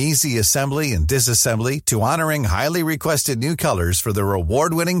ensuring easy assembly and disassembly to honoring highly requested new colors for their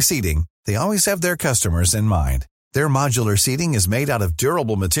award-winning seating, they always have their customers in mind. Their modular seating is made out of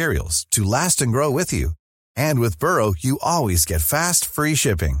durable materials to last and grow with you. And with Burrow, you always get fast, free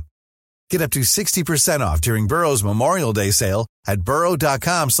shipping. Get up to 60% off during Burrow's Memorial Day sale at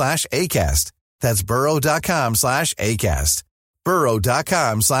burrow.com/ACAST. That's burrow.com/ACAST.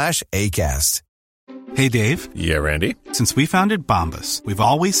 burrow.com/ACAST. Hey, Dave. Yeah, Randy. Since we founded Bombas, we've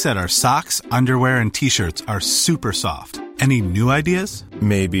always said our socks, underwear, and T-shirts are super soft. Any new ideas?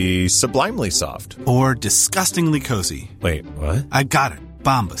 Maybe sublimely soft. Or disgustingly cozy. Wait, what? I got it.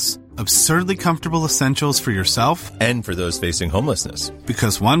 Bombas. Absurdly comfortable essentials for yourself and for those facing homelessness.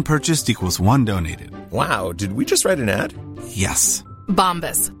 Because one purchased equals one donated. Wow, did we just write an ad? Yes.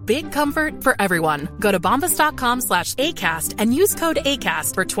 Bombas. Big comfort for everyone. Go to bombas.com/ACAST and use code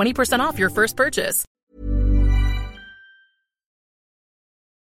ACAST for 20% off your first purchase.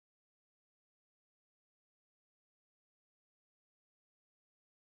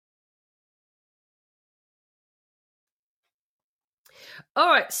 All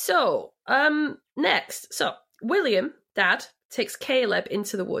right, so next. So William, Dad, takes Caleb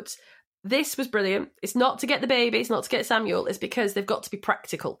into the woods. This was brilliant. It's not to get the baby, it's not to get Samuel, it's because they've got to be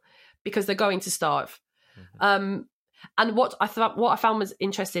practical, because they're going to starve. And what I found was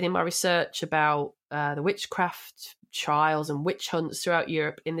interesting in my research about the witchcraft trials and witch hunts throughout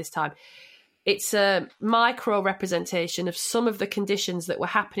Europe in this time, it's a micro representation of some of the conditions that were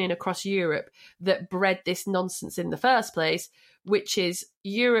happening across Europe that bred this nonsense in the first place, which is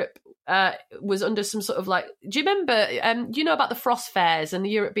Europe was under some sort of like, do you remember, do you know about the frost fairs and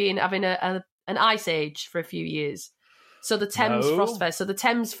Europe having an ice age for a few years? So the Thames frost fairs, so the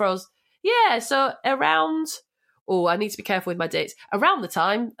Thames froze. Yeah, so around, I need to be careful with my dates. Around the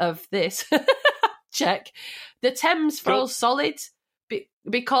time of this, check, the Thames froze solid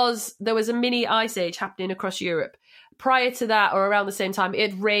because there was a mini ice age happening across Europe. Prior to that, or around the same time,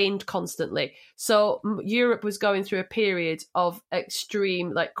 it had rained constantly. So Europe was going through a period of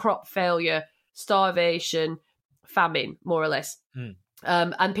extreme, like, crop failure, starvation, famine, more or less.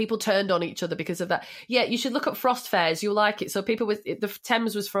 And people turned on each other because of that. Yeah, you should look at frost fairs. You'll like it. So the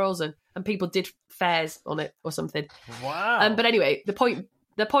Thames was frozen and people did fairs on it or something. Wow. But anyway, the point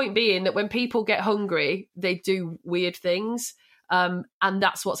being that when people get hungry, they do weird things. And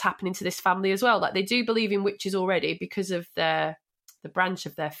that's what's happening to this family as well. Like, they do believe in witches already because of the branch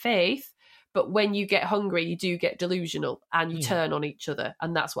of their faith. But when you get hungry, you do get delusional and you turn on each other.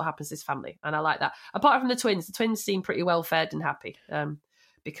 And that's what happens to this family. And I like that. Apart from the twins seem pretty well fed and happy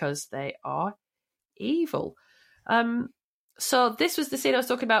because they are evil. So this was the scene I was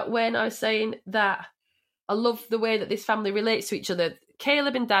talking about when I was saying that I love the way that this family relates to each other.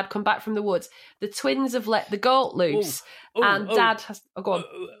 Caleb and Dad come back from the woods. The twins have let the goat loose, Dad has. Oh, go on.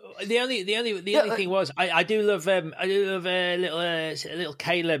 The only thing was, I do love little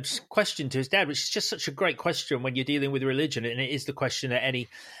Caleb's question to his dad, which is just such a great question when you're dealing with religion, and it is the question that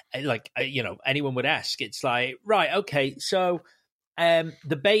anyone would ask. It's like, right, okay, so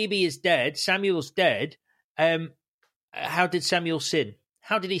the baby is dead, Samuel's dead. How did Samuel sin?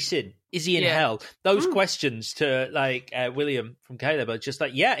 How did he sin? Is he in hell? Those questions to William from Caleb are just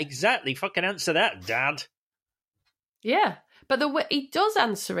like, yeah, exactly. Fucking answer that, Dad. Yeah, but he does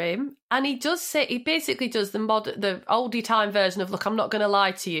answer him, and he does say, he basically does the oldie time version of, look, I'm not going to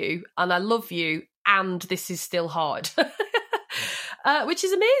lie to you, and I love you, and this is still hard, which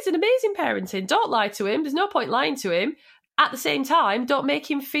is amazing parenting. Don't lie to him. There's no point lying to him. At the same time, don't make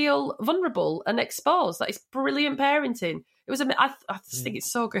him feel vulnerable and exposed. That is brilliant parenting. It was. I just think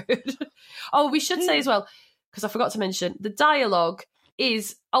it's so good. Oh, we should say as well, because I forgot to mention, the dialogue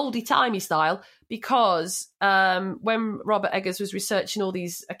is oldie-timey style, because when Robert Eggers was researching all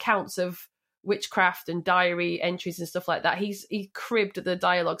these accounts of witchcraft and diary entries and stuff like that, he cribbed the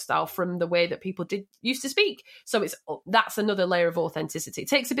dialogue style from the way that people used to speak. So that's another layer of authenticity. It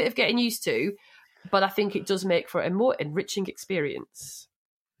takes a bit of getting used to, but I think it does make for a more enriching experience.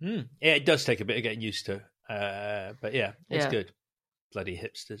 Yeah, it does take a bit of getting used to. But yeah, it's good. Bloody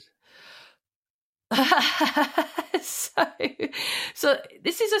hipsters. So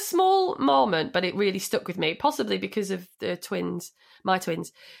this is a small moment, but it really stuck with me, possibly because of my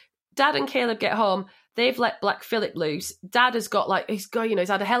twins. Dad and Caleb get home. they've let Black Phillip loose. Dad has got he's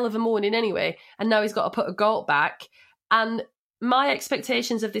had a hell of a morning anyway, and now he's got to put a goat back. And my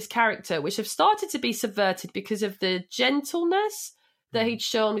expectations of this character, which have started to be subverted because of the gentleness that he'd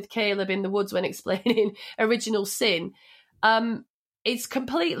shown with Caleb in the woods when explaining Original Sin, it's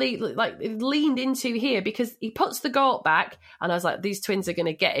completely leaned into here, because he puts the goat back, and I was like, these twins are going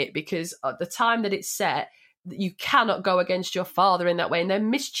to get it, because at the time that it's set, you cannot go against your father in that way, and they're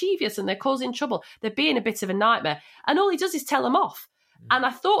mischievous and they're causing trouble. They're being a bit of a nightmare, and all he does is tell them off. And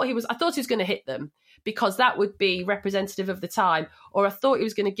I thought he was going to hit them, because that would be representative of the time, or I thought he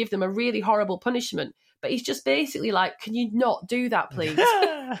was going to give them a really horrible punishment. But he's just basically like, can you not do that, please?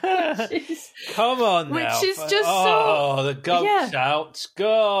 Come on now. Which is just the goat's out.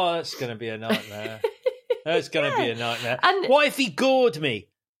 God, that's going to be a nightmare. That's going to be a nightmare. And what if he gored me?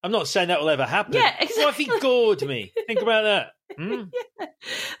 I'm not saying that will ever happen. Yeah, exactly. What if he gored me? Think about that. Yeah,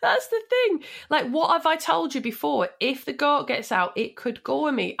 that's the thing. Like, what have I told you before? If the goat gets out, it could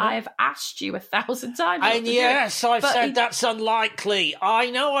gore me. I have asked you 1,000 times. And yes, I've said that's unlikely.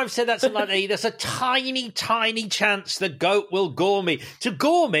 I know I've said that's unlikely. There's a tiny, tiny chance the goat will gore me. To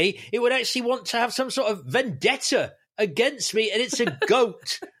gore me, it would actually want to have some sort of vendetta against me, and it's a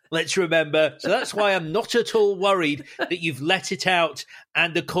goat. Let's remember. So that's why I'm not at all worried that you've let it out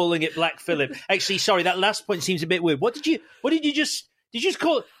and are calling it Black Phillip. Actually, sorry, that last point seems a bit weird. Did you just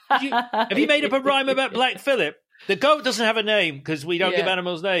call? Have you made up a rhyme about Black Phillip? The goat doesn't have a name because we don't give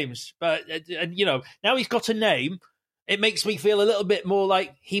animals names. But now he's got a name. It makes me feel a little bit more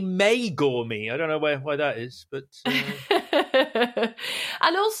like he may gore me. I don't know why that is, but.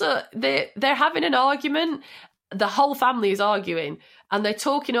 And also, they're having an argument. The whole family is arguing, and they're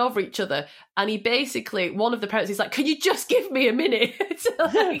talking over each other. And he basically, one of the parents is like, "Can you just give me a minute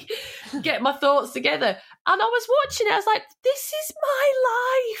to get my thoughts together?" And I was watching it. I was like, "This is my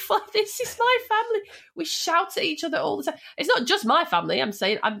life. This is my family." We shout at each other all the time. It's not just my family. I'm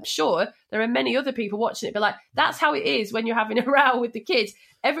saying, I'm sure there are many other people watching it. But that's how it is when you're having a row with the kids.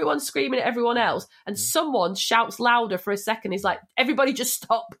 Everyone's screaming at everyone else, and someone shouts louder for a second. He's like, "Everybody, just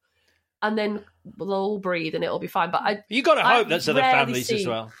stop." And then we'll all breathe and it'll be fine. But you got to hope that's other families as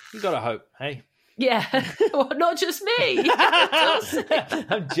well. You got to hope, hey? Yeah, well, not just me.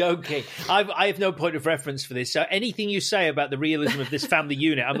 I'm joking. I have no point of reference for this. So anything you say about the realism of this family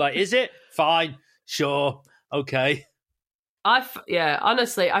unit, I'm like, is it? Fine, sure, okay.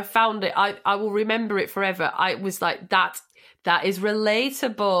 Honestly, I found it. I will remember it forever. I was like, that is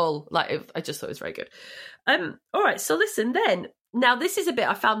relatable. I just thought it was very good. All right, so listen then. Now,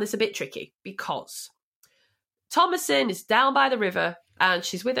 I found this a bit tricky, because Thomasin is down by the river and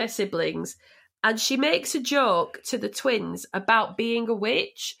she's with her siblings, and she makes a joke to the twins about being a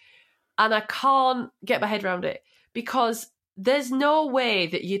witch, and I can't get my head around it, because there's no way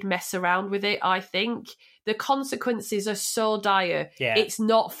that you'd mess around with it, I think. The consequences are so dire. Yeah. It's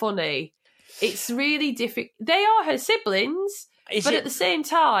not funny. It's really difficult. They are her siblings, at the same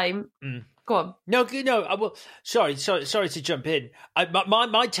time... Go on. No. Well, sorry to jump in.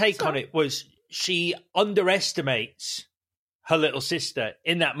 My take on it was she underestimates her little sister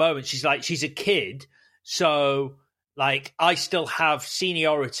in that moment. She's like, she's a kid, so I still have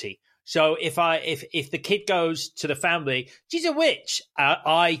seniority. So if the kid goes to the family, she's a witch.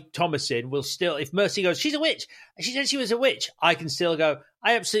 Thomasin, will still, if Mercy goes, she's a witch, she said she was a witch, I can still go,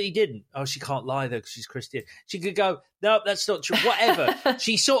 I absolutely didn't. Oh, she can't lie though because she's Christian. She could go, no, that's not true. Whatever.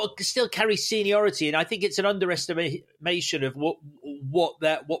 She sort of still carries seniority, and I think it's an underestimation of what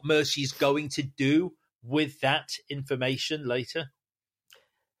Mercy's going to do with that information later.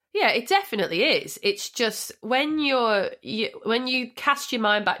 Yeah, it definitely is. It's just when you cast your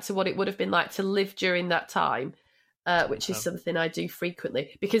mind back to what it would have been like to live during that time, which is something I do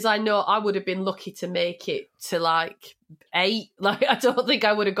frequently, because I know I would have been lucky to make it to 8. I don't think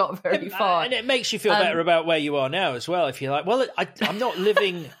I would have got very far. And it makes you feel better about where you are now as well. If you're like, well, I'm not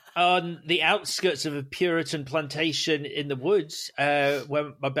living on the outskirts of a Puritan plantation in the woods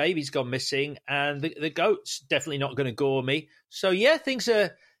where my baby's gone missing, and the goat's definitely not going to gore me. So yeah, things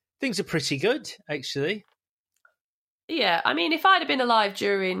are pretty good, actually. Yeah, I mean, if I'd have been alive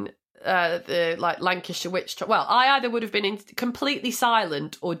during the Lancashire witch trial, well, I either would have been completely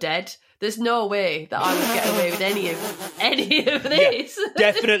silent or dead. There's no way that I would get away with any of this. Yeah,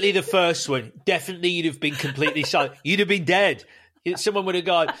 definitely the first one. Definitely, you'd have been completely silent. You'd have been dead. Someone would have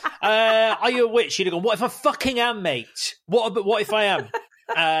gone, "Are you a witch?" You'd have gone, "What if I fucking am, mate? What if I am?"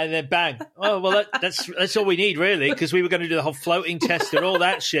 And then bang. Oh, well, that's all we need, really, because we were going to do the whole floating test and all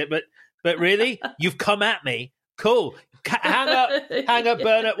that shit. But really, you've come at me. Cool. Hang up,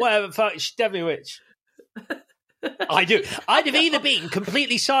 burn up, whatever. Fuck, she's definitely a witch. I do. I'd have either been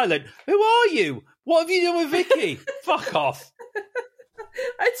completely silent. Who are you? What have you done with Vicky? Fuck off.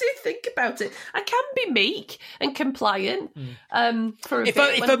 I do think about it. I can be meek and compliant. For if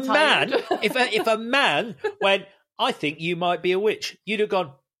a man went, I think you might be a witch, you'd have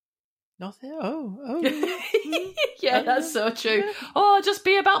gone, nothing. Oh. Yeah, that's so true. Oh, just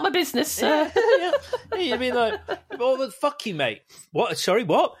be about my business, sir. You'd be like, well, fuck you, mate. What? Sorry,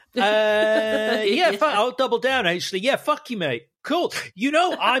 what? I'll double down, actually. Yeah, fuck you, mate. Cool. You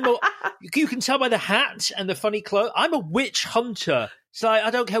know, you can tell by the hat and the funny clothes, I'm a witch hunter. So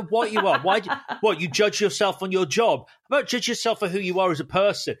I don't care what you are. What, you judge yourself on your job? How about judge yourself for who you are as a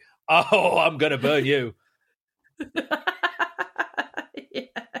person? Oh, I'm going to burn you. Yeah,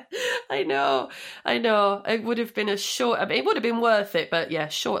 I know. It would have been it would have been worth it, but yeah,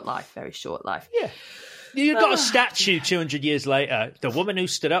 short life, very short life. Yeah. You've got a statue 200 years later, the woman who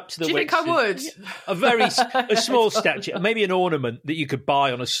stood up to the witch. Do you think I would? A small statue, maybe an ornament that you could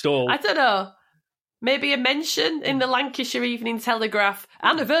buy on a stall. I don't know. Maybe a mention in the Lancashire Evening Telegraph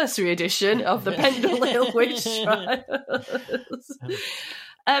anniversary edition of the Pendle Hill Witch Trials.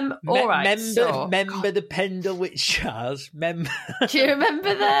 All right. Remember the Pendle Witch Trials? Do you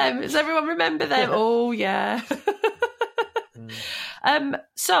remember them? Does everyone remember them? Oh, yeah.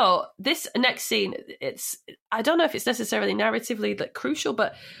 So this next scene, I don't know if it's necessarily narratively crucial,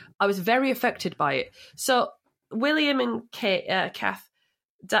 but I was very affected by it. So William and Kath,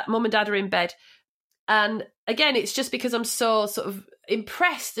 mum and dad are in bed. And again, it's just because I'm so sort of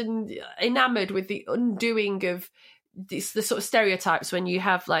impressed and enamoured with the undoing of the sort of stereotypes when you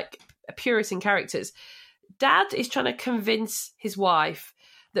have like Puritan characters. Dad is trying to convince his wife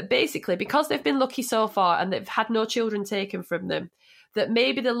that basically because they've been lucky so far and they've had no children taken from them, that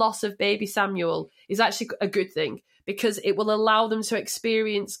maybe the loss of baby Samuel is actually a good thing because it will allow them to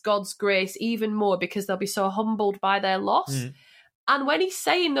experience God's grace even more because they'll be so humbled by their loss. Mm. And when he's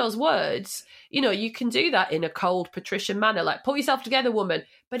saying those words, you know, you can do that in a cold patrician manner, like pull yourself together, woman.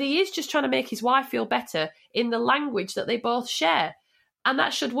 But he is just trying to make his wife feel better in the language that they both share. And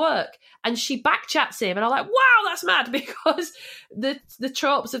that should work. And she backchats him. And I'm like, wow, that's mad. Because the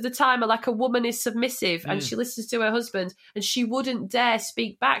tropes of the time are like a woman is submissive and she listens to her husband and she wouldn't dare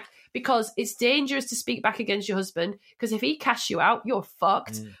speak back because it's dangerous to speak back against your husband because if he casts you out, you're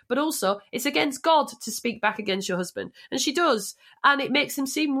fucked. But also, it's against God to speak back against your husband. And she does. And it makes him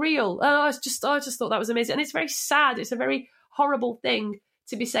seem real. I just thought that was amazing. And it's very sad. It's a very horrible thing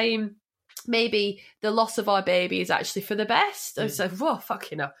to be saying, maybe the loss of our baby is actually for the best. I said, whoa,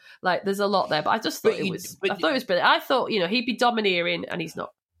 fucking hell. Like, there's a lot there. But I just thought it was brilliant. I thought, you know, he'd be domineering and he's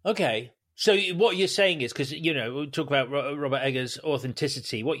not. Okay. So what you're saying is, because, you know, we talk about Robert Eggers'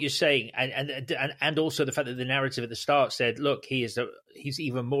 authenticity, what you're saying, and also the fact that the narrative at the start said, look, he's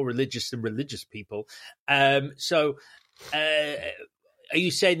even more religious than religious people. So are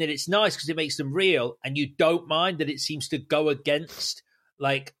you saying that it's nice because it makes them real and you don't mind that it seems to go against,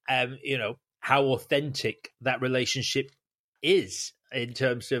 like, you know, how authentic that relationship is in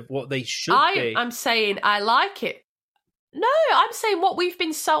terms of what they should be? I'm saying I like it. No, I'm saying what we've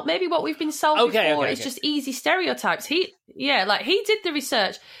been sold. Maybe what we've been sold before is just easy stereotypes. He did the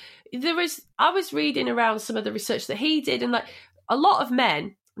research. I was reading around some of the research that he did, and like a lot of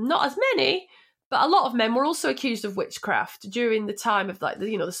men, not as many, but a lot of men were also accused of witchcraft during the time of like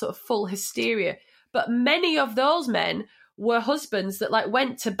the sort of full hysteria. But many of those men were husbands that like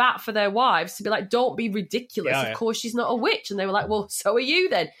went to bat for their wives to be like, don't be ridiculous. Of course she's not a witch. And they were like, well, so are you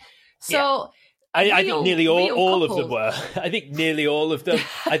then. So I think nearly all of them were. I think nearly all of them.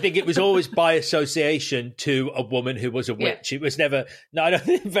 I think it was always by association to a woman who was a witch. It was never, I don't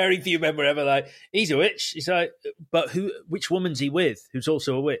think very few men were ever like, he's a witch. It's like, but which woman's he with who's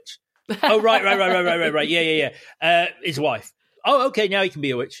also a witch? Oh, right. Yeah. His wife. Oh, okay, now he can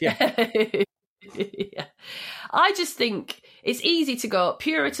be a witch. Yeah. Yeah. I just think it's easy to go,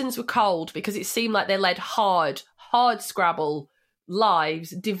 Puritans were cold because it seemed like they led hard scrabble lives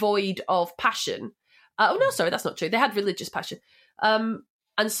devoid of passion. That's not true. They had religious passion. And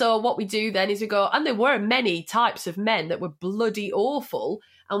so what we do then is we go, and there were many types of men that were bloody awful,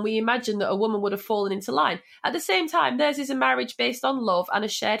 and we imagine that a woman would have fallen into line. At the same time, theirs is a marriage based on love and a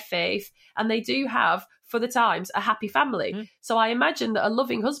shared faith, and they do have, for the times, a happy family. So I imagine that a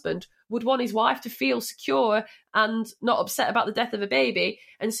loving husband would want his wife to feel secure and not upset about the death of a baby.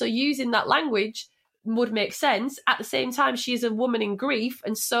 And so using that language would make sense. At the same time, she is a woman in grief,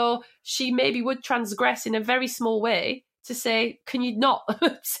 and so she maybe would transgress in a very small way to say, can you not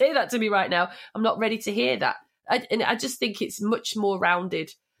say that to me right now? I'm not ready to hear that. I just think it's much more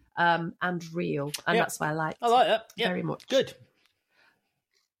rounded and real, and that's why I like that very much. Good.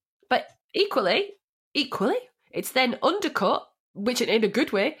 But equally, it's then undercut which in a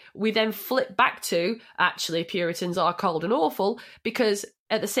good way, we then flip back to, actually, Puritans are cold and awful, because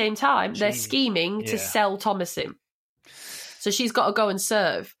at the same time, they're scheming to sell Thomasin. So she's got to go and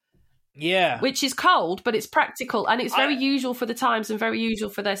serve. Yeah. Which is cold, but it's practical, and it's very usual for the times and very usual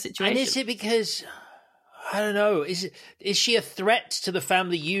for their situation. And is it because, I don't know, is she a threat to the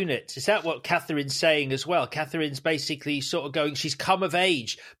family unit? Is that what Catherine's saying as well? Catherine's basically sort of going, she's come of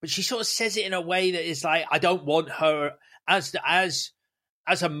age, but she sort of says it in a way that is like, I don't want her as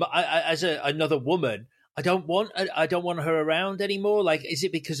another woman. I don't want her around anymore. Like, is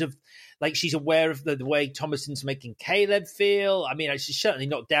it because of, like, she's aware of the way Thomasin's making Caleb feel? I mean, she's certainly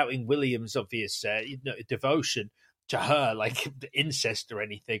not doubting William's obvious devotion to her, like incest or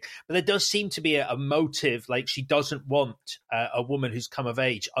anything. But there does seem to be a motive, like she doesn't want a woman who's come of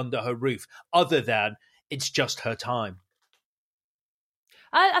age under her roof, other than it's just her time.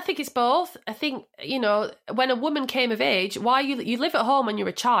 I think it's both. I think, when a woman came of age, why you live at home when you're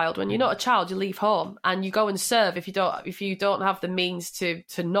a child. When you're not a child, you leave home and you go and serve if you don't have the means to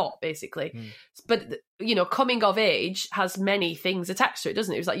not, basically. But coming of age has many things attached to it,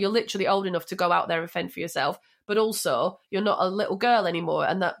 doesn't it? It's like you're literally old enough to go out there and fend for yourself, but also you're not a little girl anymore,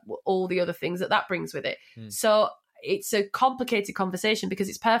 and that all the other things that brings with it. So it's a complicated conversation, because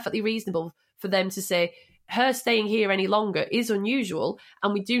it's perfectly reasonable for them to say, her staying here any longer is unusual,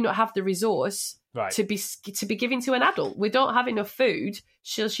 and we do not have the resource to be giving to an adult. We don't have enough food,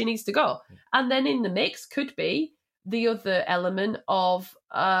 so she needs to go. And then in the mix could be the other element of,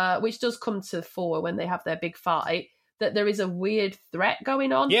 which does come to the fore when they have their big fight, that there is a weird threat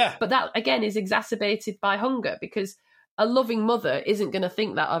going on. Yeah. But that, again, is exacerbated by hunger, because a loving mother isn't going to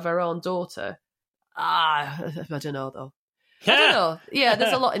think that of her own daughter. I don't know, though. I don't know. Yeah,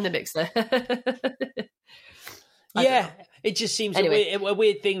 there's a lot in the mix there. It just seems anyway. a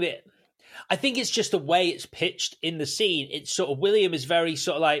weird thing that I think it's just the way it's pitched in the scene. It's sort of, William is very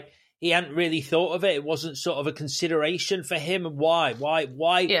sort of like, he hadn't really thought of it. It wasn't sort of a consideration for him. And why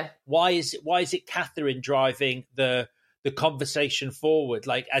is it Catherine driving the conversation forward?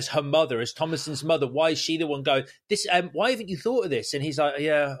 Like, as her mother, as Thomasin's mother, why is she the one going, this? Why haven't you thought of this? And he's like,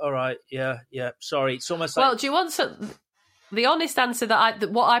 yeah, all right, yeah, sorry. It's almost like, well, do you want the honest answer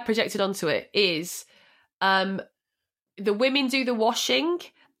that what I projected onto it is, the women do the washing,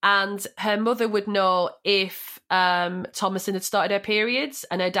 and her mother would know if Thomasin had started her periods,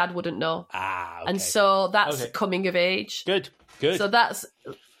 and her dad wouldn't know. Okay. And so that's coming of age. Good. So that's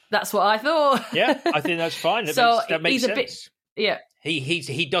what I thought. Yeah, I think that's fine. That makes sense.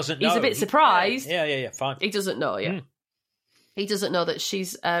 He doesn't know. He's a bit surprised. Yeah, fine. He doesn't know. Yeah, he doesn't know that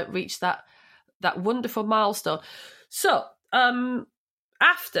she's reached that wonderful milestone. So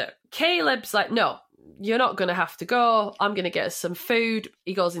after, Caleb's like, no, you're not going to have to go. I'm going to get us some food.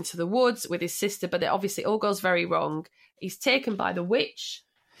 He goes into the woods with his sister, but it obviously all goes very wrong. He's taken by the witch.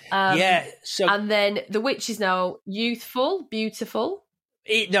 And then the witch is now youthful, beautiful.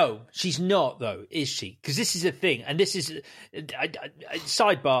 No, she's not, though, is she? Because this is a thing, and this is a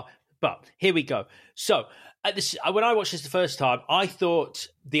sidebar, but here we go. So, when I watched this the first time, I thought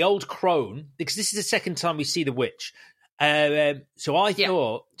the old crone, because this is the second time we see the witch, so I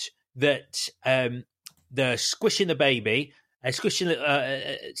thought that the squishing the baby, squishing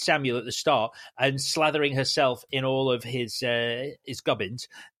Samuel at the start, and slathering herself in all of his gubbins,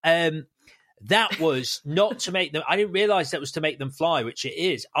 that was not to make them. I didn't realise that was to make them fly, which it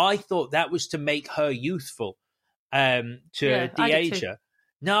is. I thought that was to make her youthful, to de-age her.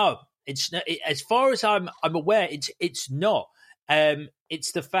 No, it's not. As far as I'm aware, it's not.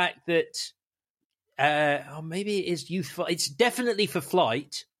 It's the fact that maybe it is youthful. It's definitely for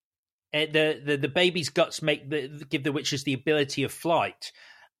flight. The baby's guts give the witches the ability of flight.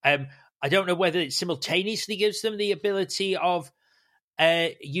 I don't know whether it simultaneously gives them the ability of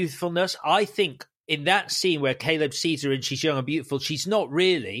youthfulness. I think in that scene where Caleb sees her and she's young and beautiful, she's not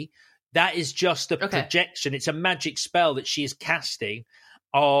really. That is just a projection. It's a magic spell that she is casting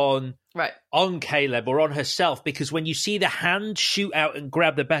on Caleb or on herself, because when you see the hand shoot out and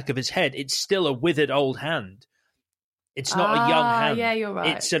grab the back of his head, it's still a withered old hand. It's not a young hand. Yeah, you're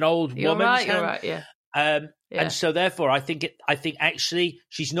right. It's an old woman's hand. You're right, yeah. And so therefore I think actually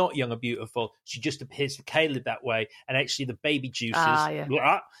she's not young and beautiful. She just appears to Caleb that way, and actually the baby juices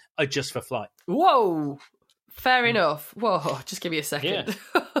are just for flight. Whoa, fair enough. Whoa, just give me a second.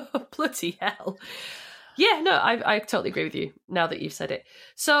 Yeah. Bloody hell. Yeah, no, I totally agree with you now that you've said it.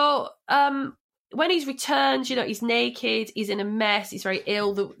 So when he's returned, he's naked, he's in a mess, he's very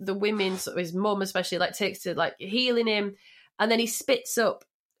ill. The women, sort of his mum especially, takes to healing him, and then he spits up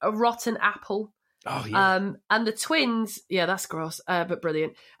a rotten apple. Oh, yeah. And the twins, yeah, that's gross, but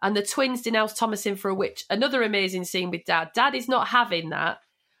brilliant. And the twins denounce Thomasin for a witch. Another amazing scene with Dad. Dad is not having that,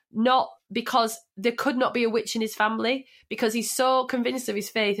 not because there could not be a witch in his family, because he's so convinced of his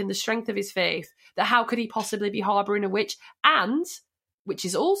faith and the strength of his faith that how could he possibly be harbouring a witch? And, which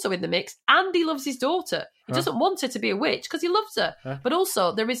is also in the mix, and he loves his daughter. He doesn't want her to be a witch because he loves her. But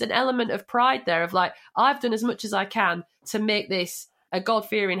also there is an element of pride there of like, I've done as much as I can to make this a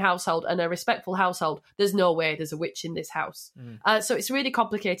God-fearing household and a respectful household. There's no way there's a witch in this house. So it's really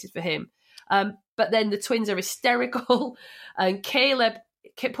complicated for him. But then the twins are hysterical and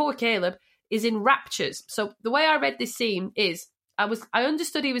poor Caleb is in raptures. So the way I read this scene is I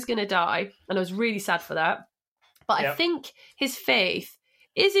understood he was going to die and I was really sad for that. But I think his faith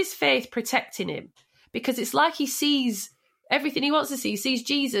protecting him? Because it's like he sees everything he wants to see. He sees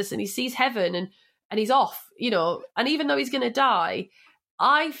Jesus and he sees heaven and he's off, and even though he's going to die,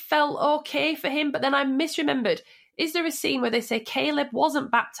 I felt okay for him, but then I misremembered. Is there a scene where they say Caleb wasn't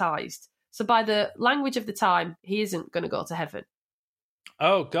baptized? So by the language of the time, he isn't going to go to heaven.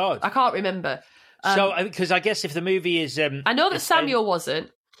 Oh, God. I can't remember. So, because I guess if the movie is... I know that Samuel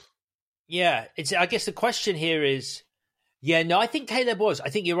wasn't. Yeah, I guess the question here is... Yeah, no, I think Caleb was. I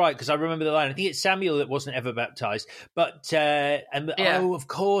think you're right, because I remember the line. I think it's Samuel that wasn't ever baptized. But, oh, of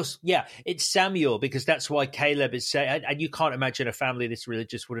course, yeah, it's Samuel, because that's why Caleb is saying, and you can't imagine a family this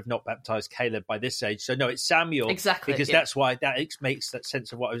religious would have not baptized Caleb by this age. So, no, it's Samuel. Exactly. Because that's why that makes that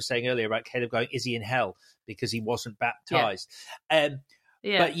sense of what I was saying earlier about Caleb going, is he in hell? Because he wasn't baptized.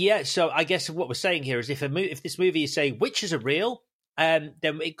 But yeah, so I guess what we're saying here is if this movie is saying witches are real, then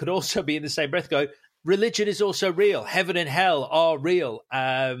it could also be in the same breath go, religion is also real. Heaven and hell are real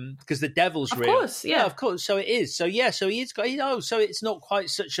because the devil's real. Of course, yeah. Of course. So it is. So yeah, so he's got, so it's not quite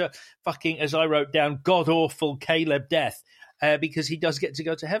such a fucking, as I wrote down, god-awful Caleb death because he does get to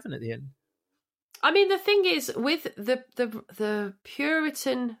go to heaven at the end. I mean, the thing is, with the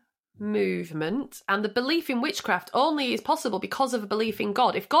Puritan movement and the belief in witchcraft only is possible because of a belief in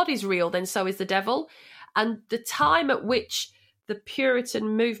God. If God is real, then so is the devil. And the time at which the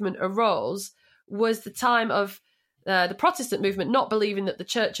Puritan movement arose was the time of the Protestant movement not believing that the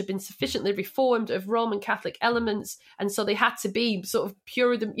church had been sufficiently reformed of Roman Catholic elements, and so they had to be sort of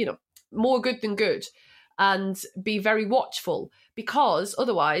pure, more good than good, and be very watchful, because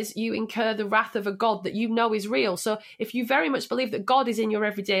otherwise you incur the wrath of a God that you know is real. So if you very much believe that God is in your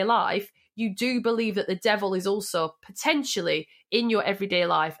everyday life, you do believe that the devil is also potentially in your everyday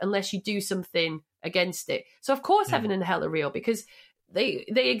life unless you do something against it. So of course heaven and hell are real because they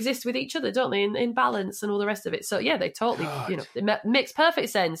exist with each other, don't they, in balance and all the rest of it. So yeah, they totally, it makes perfect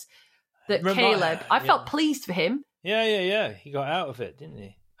sense that Caleb, I felt pleased for him. Yeah. He got out of it, didn't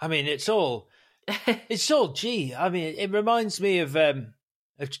he? I mean, it's all, I mean, it reminds me of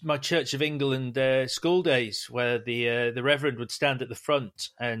my Church of England school days where the Reverend would stand at the front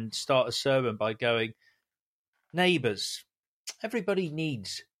and start a sermon by going, neighbours, everybody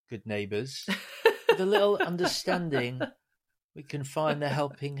needs good neighbours. With a little understanding, we can find the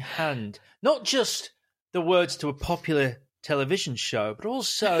helping hand. Not just the words to a popular television show, but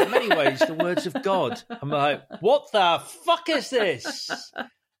also, in many ways, the words of God. I'm like, what the fuck is this?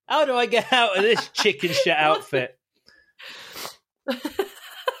 How do I get out of this chicken shit outfit?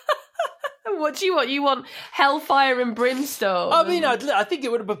 What do you want? You want hellfire and brimstone? I mean, I think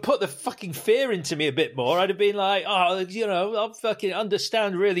it would have put the fucking fear into me a bit more. I'd have been like, I'll fucking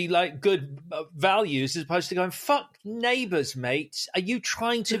understand really like good values as opposed to going, fuck neighbours, mate. Are you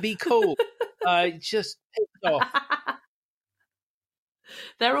trying to be cool? Just pissed off.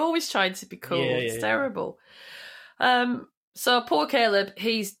 They're always trying to be cool. It's terrible. So poor Caleb,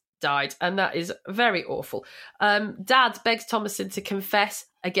 he's died, and that is very awful. Dad begs Thomasin to confess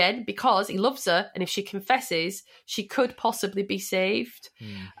again because he loves her, and if she confesses, she could possibly be saved.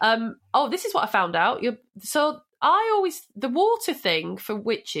 This is what I found out. The water thing for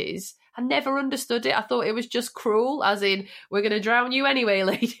witches, I never understood it. I thought it was just cruel, as in, we're going to drown you anyway,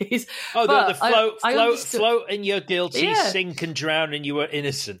 ladies. Oh, the float and you're guilty, sink and drown and you were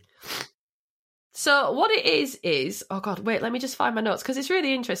innocent. So what it is, oh God, wait, let me just find my notes because it's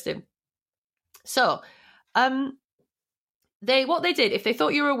really interesting. So, what they did, if they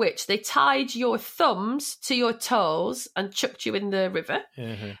thought you were a witch, they tied your thumbs to your toes and chucked you in the river.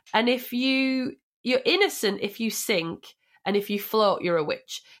 Mm-hmm. And if you're innocent if you sink, and if you float, you're a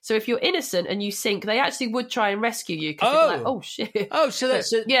witch. So if you're innocent and you sink, they actually would try and rescue you. Like, oh shit. Oh, so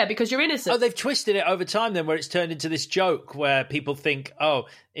that's because you're innocent. Oh, they've twisted it over time then, where it's turned into this joke where people think, oh,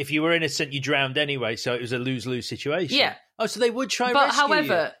 if you were innocent, you drowned anyway. So it was a lose-lose situation. Yeah. Oh, so they would try and rescue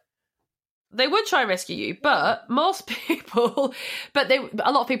you. They would try and rescue you, but most people,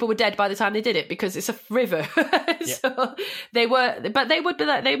 a lot of people were dead by the time they did it because it's a river. So they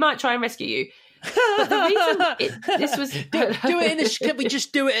might try and rescue you. But the reason this was do it in the. Can we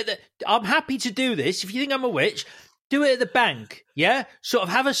just do it at the? I'm happy to do this. If you think I'm a witch, do it at the bank. Yeah, sort of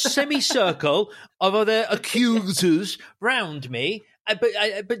have a semicircle of other accusers round me.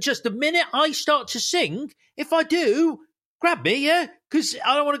 But just the minute I start to sing, if I do, grab me, yeah, because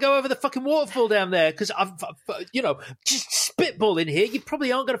I don't want to go over the fucking waterfall down there. Because I've just spitballing here. You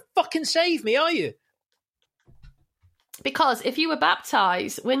probably aren't going to fucking save me, are you? Because if you were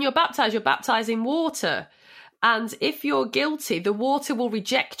baptised, when you're baptised in water. And if you're guilty, the water will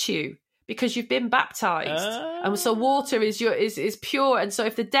reject you because you've been baptised. And so water is pure. And so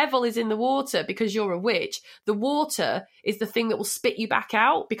if the devil is in the water because you're a witch, the water is the thing that will spit you back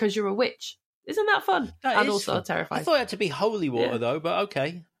out because you're a witch. Isn't that fun? That is also fun. terrifying. I thought it had to be holy water, though, but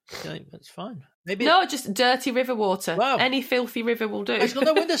okay. That's fine. Maybe no, just dirty river water. Wow. Any filthy river will do. It's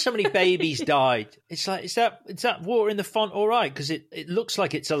no wonder so many babies died. It's like, is that water in the font all right? Because it looks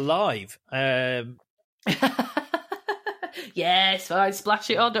like it's alive. Yes, fine.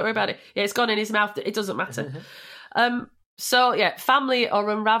 Splash it on. Don't worry about it. Yeah, it's gone in his mouth. It doesn't matter. So, yeah, family are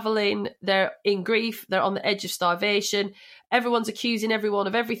unravelling. They're in grief. They're on the edge of starvation. Everyone's accusing everyone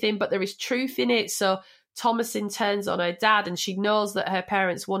of everything, but there is truth in it. So Thomasin turns on her dad and she knows that her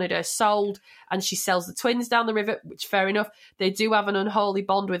parents wanted her sold and she sells the twins down the river, which fair enough. They do have an unholy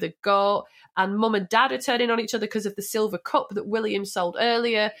bond with a goat, and mum and dad are turning on each other because of the silver cup that William sold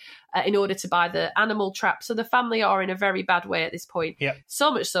earlier in order to buy the animal trap. So the family are in a very bad way at this point. Yep.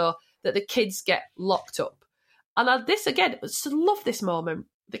 So much so that the kids get locked up. And this, again, I just love this moment.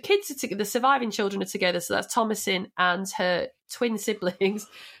 The kids are together, the surviving children are together. So that's Thomasin and her twin siblings.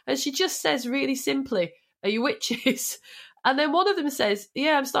 And she just says really simply, "Are you witches?" And then one of them says,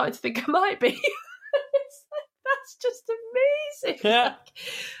 "Yeah, I'm starting to think I might be." That's just amazing. Yeah. Like,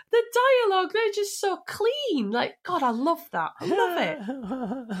 the dialogue, they're just so clean. Like, God, I love that. I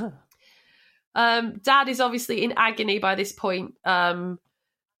love it. Dad is obviously in agony by this point, and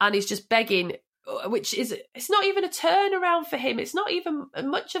he's just begging, which is, it's not even a turnaround for him. It's not even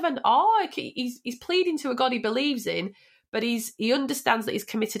much of an arc. He's pleading to a God he believes in, but he understands that he's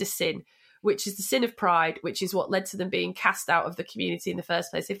committed a sin, which is the sin of pride, which is what led to them being cast out of the community in the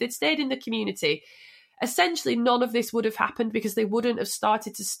first place. If they'd stayed in the community, essentially none of this would have happened because they wouldn't have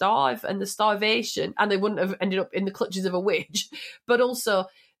started to starve, and the starvation, and they wouldn't have ended up in the clutches of a witch. But also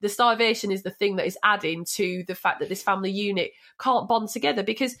the starvation is the thing that is adding to the fact that this family unit can't bond together,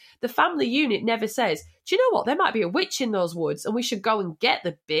 because the family unit never says, do you know what, there might be a witch in those woods and we should go and get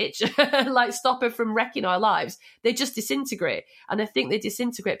the bitch, like stop her from wrecking our lives. They just disintegrate. And I think they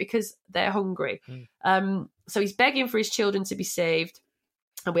disintegrate because they're hungry. So he's begging for his children to be saved.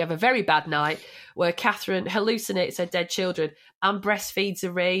 And we have a very bad night where Catherine hallucinates her dead children and breastfeeds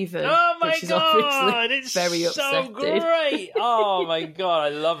a raven. Oh my which is God, it's very so great. Oh my God, I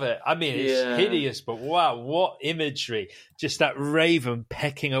love it. I mean, it's hideous, but wow, what imagery. Just that raven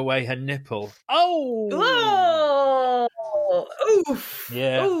pecking away her nipple. Oh, oof.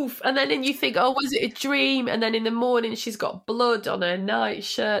 Yeah. Oof. And then you think, oh, was it a dream? And then in the morning, she's got blood on her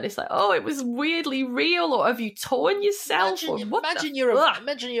nightshirt. It's like, oh, it was weirdly real. Or have you torn yourself? Imagine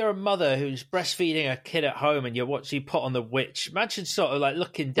you're a mother who's breastfeeding a kid at home and you put on The Witch. Imagine sort of like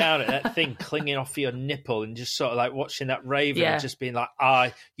looking down at that thing clinging off your nipple and just sort of like watching that raven and just being like,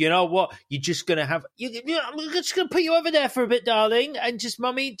 you know what? You're just going to have, I'm just going to put you over there for a bit, darling. And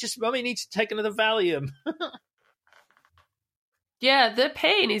mummy needs to take another Valium. Yeah, the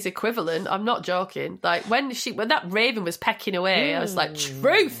pain is equivalent. I'm not joking. Like when that raven was pecking away, I was like,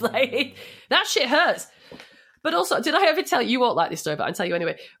 truth, like that shit hurts. But also, did I ever tell you won't like this story, but I'll tell you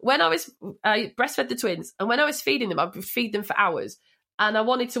anyway. When I breastfed the twins, and when I was feeding them, I would feed them for hours, and I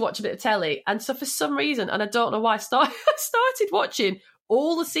wanted to watch a bit of telly. And so for some reason, and I don't know why, I started watching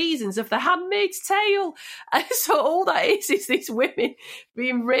all the seasons of The Handmaid's Tale. And so all that is these women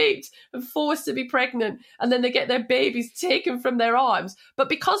being raped and forced to be pregnant, and then they get their babies taken from their arms. But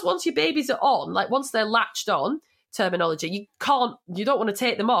because once your babies are on, like once they're latched on, terminology, you don't want to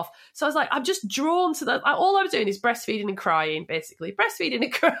take them off. So I was like, I'm just drawn to that. All I was doing is breastfeeding and crying, basically. Breastfeeding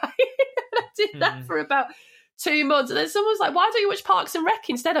and crying. And I did that for about 2 months. And then someone was like, why don't you watch Parks and Rec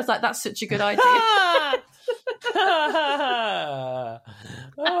instead? I was like, that's such a good idea.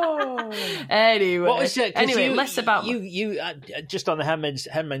 Anyway, what was it? Less about you just on the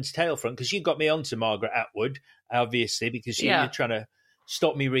Handmaid's Tale front, because you got me onto Margaret Atwood, obviously, because you're trying to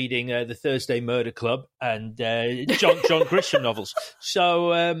stop me reading the Thursday Murder Club and John Grisham novels.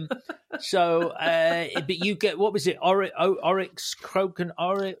 So, but you get, what was it? Oryx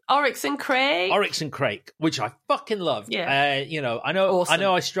and Crake, which I fucking loved. Yeah. I know.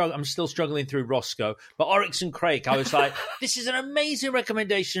 Awesome. I'm still struggling through Roscoe, but Oryx and Crake, I was like, this is an amazing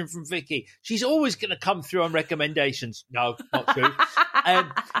recommendation from Vicky. She's always going to come through on recommendations. No, not true.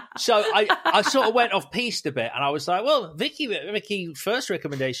 So I sort of went off piste a bit, and I was like, well, Vicky first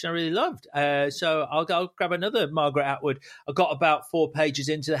recommendation I really loved. So I'll grab another Margaret Atwood. I got about 4 pages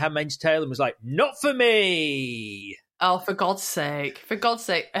into The Handmaid's Tale and was like, not for me. Oh, for God's sake.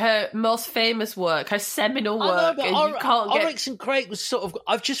 Her most famous work, her seminal work. Oryx and Crake was sort of,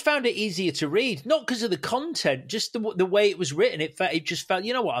 I've just found it easier to read, not because of the content, just the way it was written. It just felt,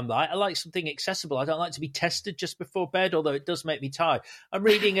 you know what I'm like? I like something accessible. I don't like to be tested just before bed, although it does make me tired. I'm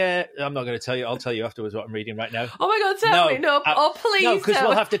reading I'm not going to tell you. I'll tell you afterwards what I'm reading right now. Oh my God, tell me. No, please. No, because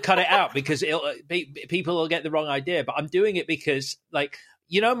we'll have to cut it out because people will get the wrong idea. But I'm doing it because,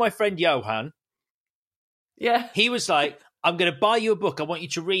 my friend Johan, yeah, he was like, I'm going to buy you a book. I want you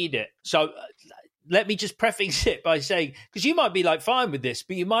to read it. So let me just prefix it by saying, because you might be fine with this,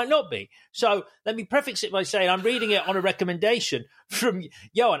 but you might not be. So let me prefix it by saying I'm reading it on a recommendation from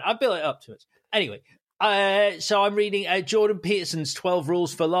Johan. I built it up to it. Anyway, so I'm reading Jordan Peterson's 12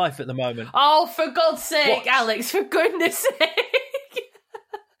 Rules for Life at the moment. Oh, for God's sake, Alex, for goodness sake.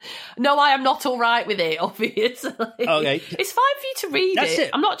 No, I am not all right with it, obviously. Okay. It's fine for you to read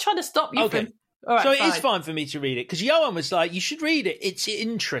it. I'm not trying to stop you from... All right, so it is fine for me to read it because Johan was like, "You should read it. It's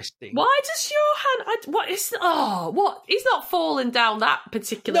interesting." Why does Johan? He's not fallen down that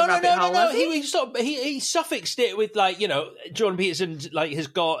particular rabbit hole. No. He suffixed it with Jordan Peterson has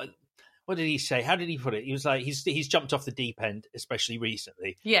got. What did he say? How did he put it? He was like, he's jumped off the deep end, especially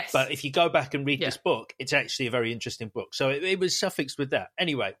recently. Yes. But if you go back and read this book, it's actually a very interesting book. So it was suffixed with that.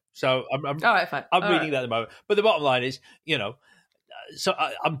 Anyway, so I'm all right, fine. I'm reading that at the moment. But the bottom line is, so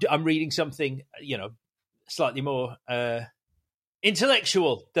I'm reading something, slightly more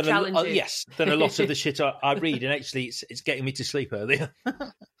intellectual than a lot of the shit I read, and actually it's getting me to sleep earlier.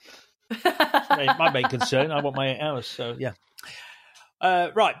 My main concern. I want my 8 hours, so yeah.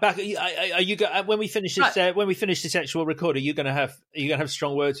 Right, back. Are you when we finish this? When we finish this actual record, are you going to have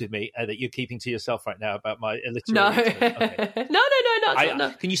strong words with me that you're keeping to yourself right now about my illiterate? No, okay.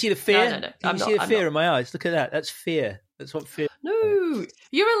 no. Can you see the fear? No. Can you see the fear in my eyes? Look at that. That's fear. That's what fear. No,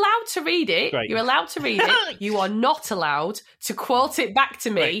 you're allowed to read it. Great. You're allowed to read it. You are not allowed to quote it back to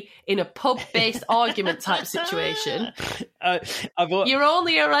me in a pub-based argument type situation. You're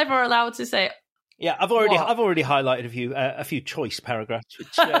only ever allowed to say. Yeah, I've already highlighted a few choice paragraphs,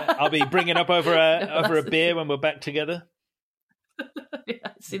 which I'll be bringing up over a beer when we're back together. Yeah,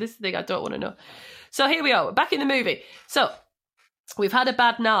 see, this is the thing I don't want to know. So here we are, back in the movie. So we've had a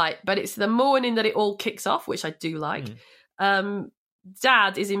bad night, but it's the morning that it all kicks off, which I do like.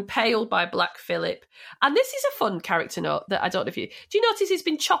 Dad is impaled by Black Phillip, and this is a fun character note that I don't know if you... Do you notice he's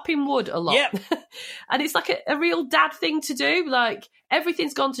been chopping wood a lot? Yeah. And it's like a real dad thing to do, like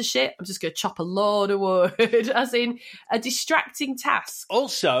everything's gone to shit, I'm just going to chop a load of wood, as in a distracting task.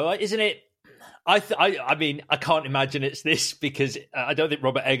 Also, isn't it... I mean, I can't imagine it's this because I don't think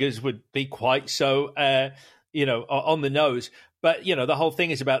Robert Eggers would be quite so, on the nose. But, the whole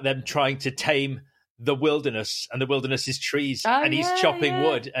thing is about them trying to tame the wilderness, and the wilderness is trees, and he's chopping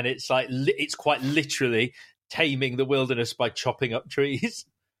wood, and it's like it's quite literally taming the wilderness by chopping up trees.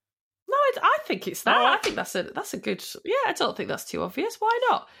 No, I think it's that. I think that's a good. Yeah, I don't think that's too obvious. Why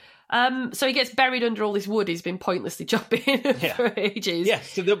not? So he gets buried under all this wood he's been pointlessly chopping for ages. Yeah,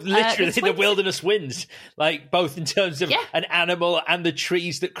 so literally the wilderness wins, like both in terms of an animal and the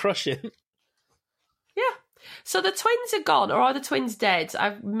trees that crush him. Yeah. So the twins are gone, or are the twins dead?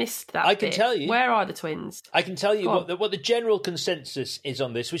 I've missed that. I can tell you. Where are the twins? I can tell you what the general consensus is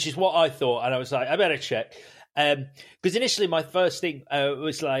on this, which is what I thought, and I was like, I better check. Because initially my first thing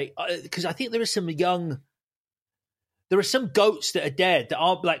was like, because I think there are some goats that are dead that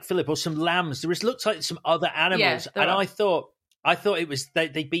aren't Black Phillip, or some lambs. Looks like some other animals, and I thought it was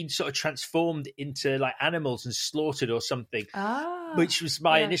they'd been sort of transformed into like animals and slaughtered or something, which was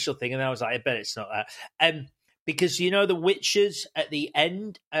my initial thing, and I was like, I bet it's not that. Because the witches at the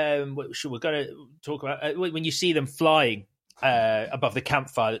end, which we're going to talk about, when you see them flying above the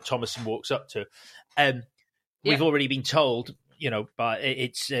campfire that Thomasin walks up to, we've already been told, but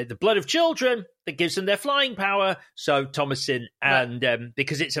it's the blood of children that gives them their flying power. So Thomasin, and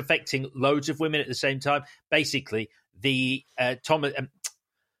because it's affecting loads of women at the same time, basically the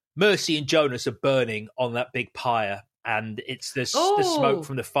Mercy and Jonas are burning on that big pyre. and it's the smoke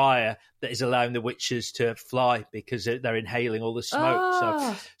from the fire that is allowing the witches to fly because they're inhaling all the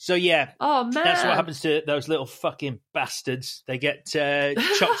smoke. So yeah, that's what happens to those little fucking bastards. They get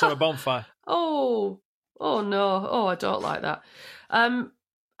chucked on a bonfire. Oh no! Oh, I don't like that.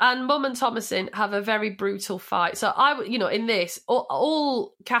 And Mum and Thomasin have a very brutal fight. So in this,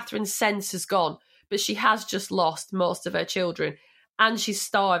 all Catherine's sense has gone, but she has just lost most of her children, and she's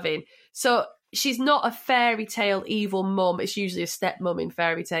starving. So she's not a fairy tale evil mum. It's usually a stepmum in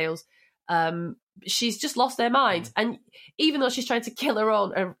fairy tales. She's just lost her mind. And even though she's trying to kill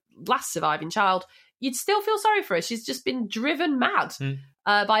her last surviving child, you'd still feel sorry for her. She's just been driven mad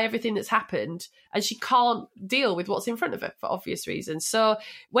by everything that's happened, and she can't deal with what's in front of her for obvious reasons. So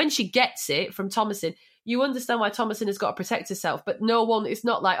when she gets it from Thomasin, you understand why Thomasin has got to protect herself, but no one, it's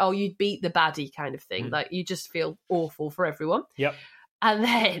not like, oh, you beat the baddie kind of thing. Like, you just feel awful for everyone. Yep. And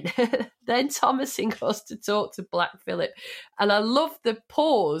then Thomasin goes to talk to Black Phillip. And I love the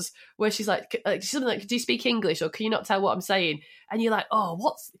pause where she's like, something like, do you speak English or can you not tell what I'm saying? And you're like,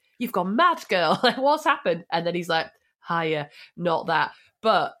 oh, you've gone mad, girl. Like, what's happened? And then he's like, hiya, not that.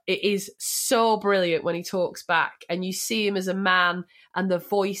 But it is so brilliant when he talks back and you see him as a man and the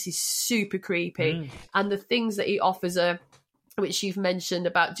voice is super creepy. And the things that he offers her, which you've mentioned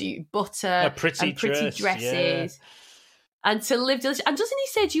about butter and pretty dresses. Yeah. And to live delicious. And doesn't he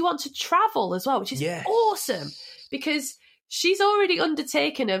say, do you want to travel as well? Which is awesome because she's already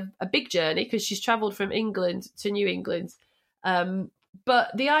undertaken a big journey because she's travelled from England to New England.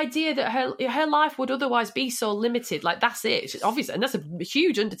 But the idea that her life would otherwise be so limited, like that's it, obviously, and that's a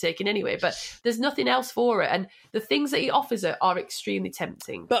huge undertaking anyway, but there's nothing else for it. And the things that he offers her are extremely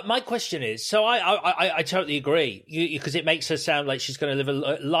tempting. But my question is, so I totally agree, because it makes her sound like she's going to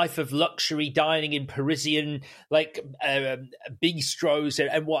live a life of luxury, dining in Parisian, like bistros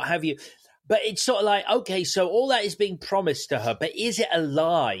and what have you. But it's sort of like, okay, so all that is being promised to her, but is it a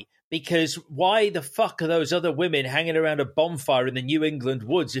lie? Because why the fuck are those other women hanging around a bonfire in the New England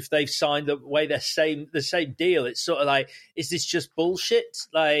woods if they've signed the same deal? It's sort of like, is this just bullshit?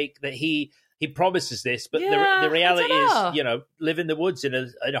 Like that he promises this, but the reality is, live in the woods in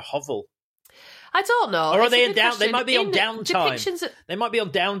a hovel. I don't know. Or are they in down? They might be on downtime. They might be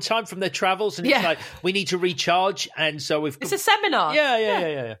on downtime from their travels, and it's like we need to recharge, and so it's a seminar.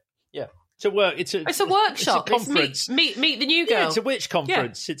 Yeah. It's a workshop. It's a conference. Meet the new girl. Yeah, it's a witch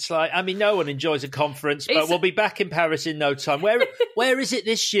conference. Yeah. It's like, I mean, no one enjoys a conference, but we'll be back in Paris in no time. Where is it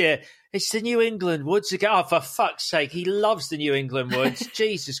this year? It's the New England Woods again. Oh, for fuck's sake, he loves the New England Woods.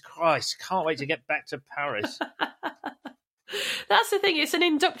 Jesus Christ, can't wait to get back to Paris. That's the thing. It's an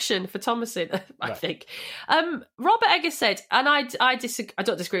induction for Thomasin, I think. Robert Eggers said, and I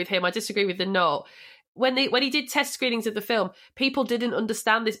don't disagree with him. I disagree with the note. When he did test screenings of the film, people didn't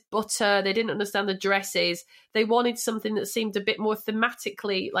understand this butter. They didn't understand the dresses. They wanted something that seemed a bit more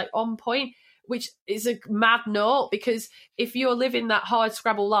thematically like on point, which is a mad note because if you're living that hard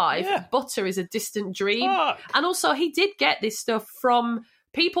scrabble life, butter is a distant dream. Fuck. And also, he did get this stuff from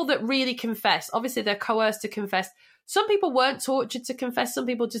people that really confess. Obviously, they're coerced to confess. Some people weren't tortured to confess. Some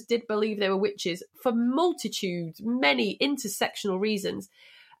people just did believe they were witches for many intersectional reasons.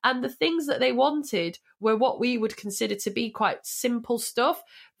 And the things that they wanted were what we would consider to be quite simple stuff.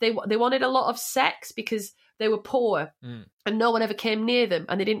 They wanted a lot of sex because they were poor and no one ever came near them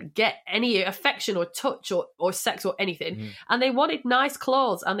and they didn't get any affection or touch or sex or anything. And they wanted nice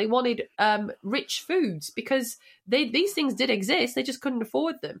clothes and they wanted rich foods because these things did exist. They just couldn't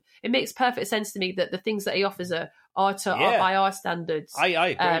afford them. It makes perfect sense to me that the things that he offers are by our standards. I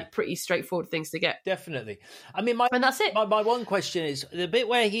agree. Pretty straightforward things to get. Definitely. I mean, and that's it. My one question is the bit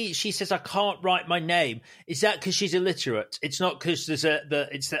where she says, "I can't write my name." Is that because she's illiterate? It's not because there's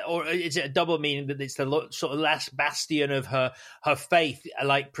or is it a double meaning that it's the sort of last bastion of her faith,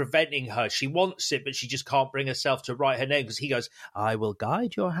 like preventing her? She wants it, but she just can't bring herself to write her name because he goes, "I will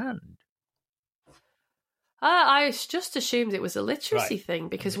guide your hand." I just assumed it was a literacy thing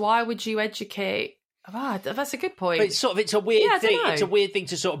because why would you educate? That's a good point. But it's a weird thing. It's a weird thing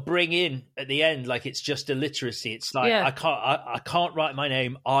to sort of bring in at the end, like it's just illiteracy. It's like I can't write my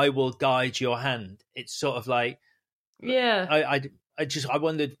name. I will guide your hand. It's sort of like I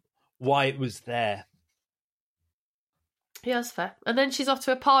wondered why it was there. Yeah, that's fair. And then she's off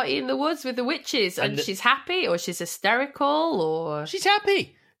to a party in the woods with the witches, and she's happy, or she's hysterical, or she's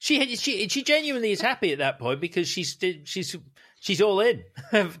happy. She genuinely is happy at that point because she's all in,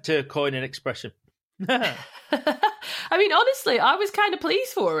 to coin an expression. I mean, honestly, I was kind of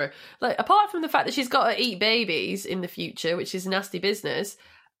pleased for her. Like, apart from the fact that she's got to eat babies in the future, which is nasty business,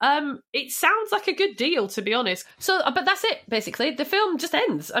 It sounds like a good deal, to be honest. So, but that's it, basically. The film just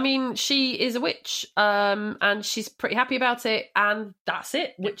ends. I mean, she is a witch, and she's pretty happy about it, and that's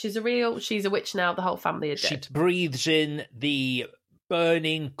it. Witches are real. She's a witch now. The whole family are dead. She breathes in the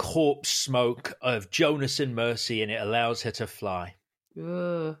burning corpse smoke of Jonas and Mercy, and it allows her to fly.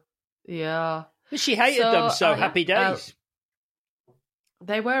 Yeah. But she hated them, so happy days.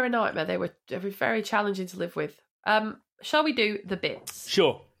 They were a nightmare. They were very challenging to live with. Shall we do the bits?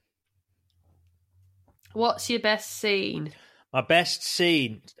 Sure. What's your best scene? My best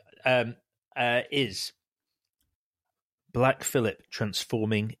scene is Black Phillip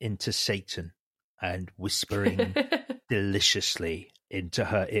transforming into Satan and whispering deliciously into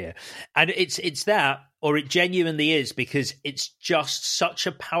her ear. And it's that, or it genuinely is, because it's just such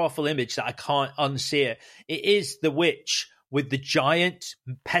a powerful image that I can't unsee it. It is the witch with the giant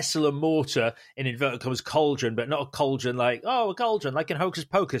pestle and mortar, in inverted commas, cauldron, but not a cauldron like, a cauldron, like in Hocus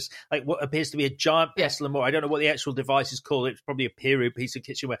Pocus, like what appears to be a giant pestle and mortar. I don't know what the actual device is called. It's probably a period piece of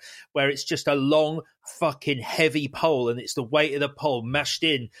kitchenware, where it's just a long, fucking heavy pole, and it's the weight of the pole mashed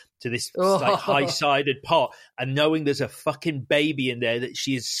in to this like high-sided pot, and knowing there's a fucking baby in there that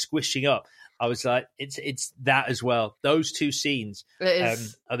she is squishing up. I was like, it's that as well. Those two scenes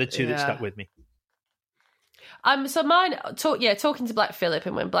are the two that stuck with me. So mine, talking to Black Phillip,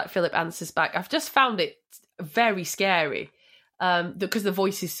 and when Black Phillip answers back, I've just found it very scary because the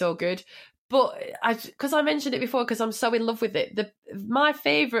voice is so good. But because I mentioned it before, because I'm so in love with it. My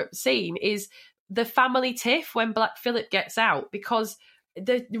favourite scene is the family tiff when Black Phillip gets out, because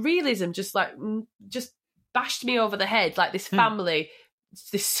the realism just bashed me over the head, like this family,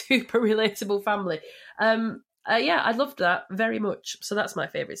 this super relatable family. I loved that very much. So that's my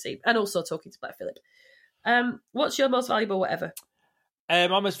favourite scene, and also talking to Black Phillip. What's your most valuable whatever?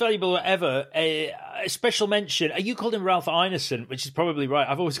 My most valuable whatever, a special mention. You called him Ralph Ineson, which is probably right.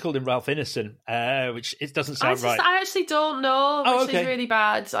 I've always called him Ralph Innocent, which it doesn't sound right. I actually don't know, which is really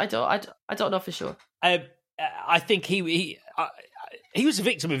bad. I don't know for sure. I think he was a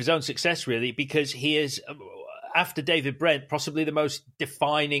victim of his own success, really, because he is, after David Brent, possibly the most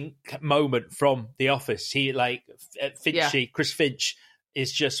defining moment from The Office. He Chris Finch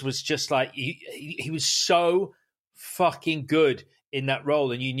was just like he was so fucking good in that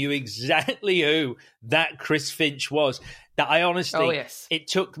role, and you knew exactly who that Chris Finch was. That I honestly, it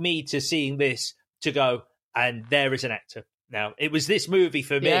took me to seeing this to go, and there is an actor. Now, it was this movie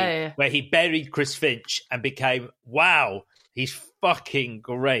for me where he buried Chris Finch and became, wow, he's fucking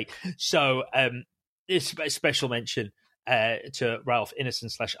great. So this special mention to Ralph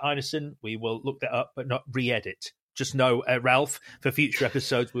Ineson/Ineson. We will look that up, but not re-edit. Just know, Ralph, for future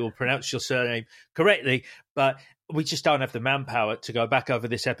episodes, we will pronounce your surname correctly, but we just don't have the manpower to go back over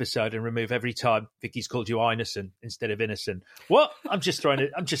this episode and remove every time Vicky's called you Ineson instead of Innocent. What? I'm just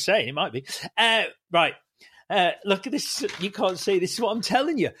saying, it might be. Right. Look at this. You can't see. This is what I'm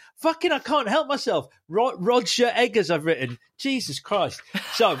telling you. Fucking, I can't help myself. Roger Eggers, I've written. Jesus Christ.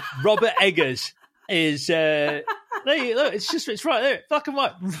 So, Robert Eggers is, there you look, it's right there. Fucking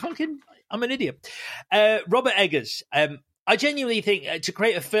right. Fucking, I'm an idiot. Robert Eggers. I genuinely think to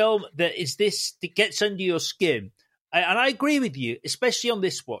create a film that gets under your skin, and I agree with you, especially on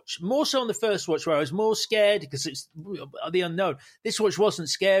this watch, more so on the first watch where I was more scared because it's the unknown. This watch wasn't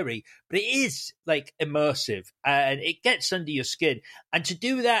scary, but it is like immersive and it gets under your skin. And to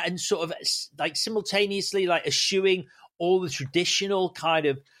do that and sort of like simultaneously like eschewing all the traditional kind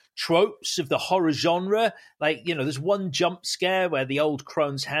of tropes of the horror genre, like, you know, there's one jump scare where the old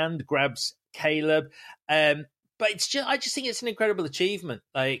crone's hand grabs Caleb, but I just think it's an incredible achievement,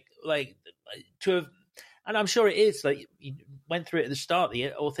 like to have, and I'm sure it is, like you went through it at the start,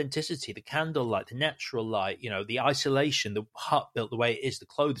 the authenticity, the candlelight, the natural light, you know, the isolation, the hut built the way it is, the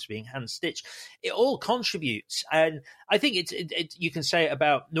clothes being hand stitched, it all contributes. And I think it's you can say it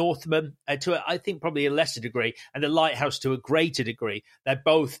about Northman to I think probably a lesser degree, and The Lighthouse to a greater degree. They're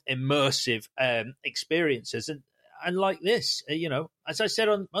both immersive experiences, and like this, you know, as I said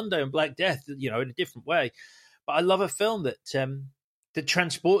on Monday on Black Death, you know, in a different way. But I love a film that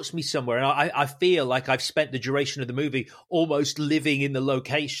transports me somewhere, and I feel like I've spent the duration of the movie almost living in the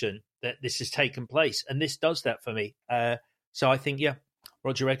location that this has taken place, and this does that for me. So I think,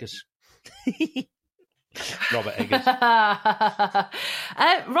 Roger Eggers. Robert Eggers.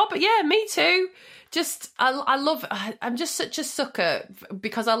 Robert, me too. I'm just such a sucker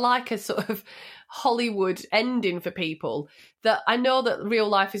because I like a sort of Hollywood ending for people, that I know that real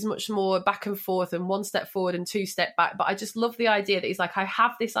life is much more back and forth and one step forward and two step back. But I just love the idea that he's like, I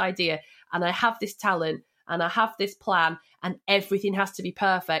have this idea and I have this talent and I have this plan and everything has to be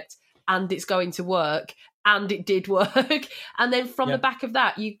perfect and it's going to work. and it did work. And then from the back of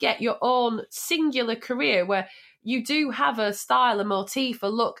that, you get your own singular career where you do have a style, a motif, a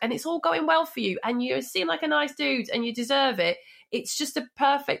look, and it's all going well for you, and you seem like a nice dude, and you deserve it. It's just a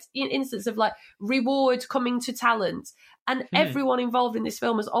perfect instance of like reward coming to talent. And everyone involved in this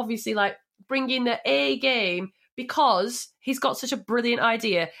film is obviously like bringing the A game because he's got such a brilliant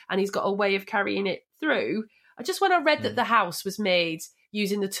idea and he's got a way of carrying it through. When I read that the house was made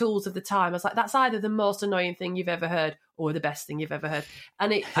using the tools of the time, I was like, that's either the most annoying thing you've ever heard or the best thing you've ever heard.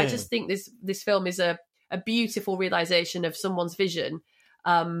 And I just think this film is a beautiful realisation of someone's vision.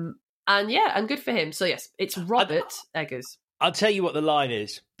 And good for him. So yes, it's Robert Eggers. I'll tell you what the line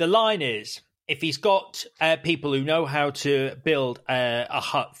is. The line is, if he's got people who know how to build a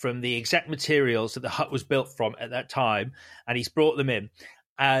hut from the exact materials that the hut was built from at that time, and he's brought them in,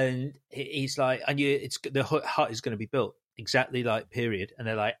 and he's like, the hut is going to be built exactly like period. And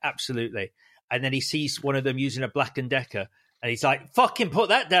they're like, absolutely. And then he sees one of them using a Black & Decker, and he's like, fucking put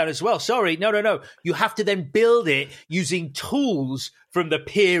that down as well. Sorry, no. You have to then build it using tools from the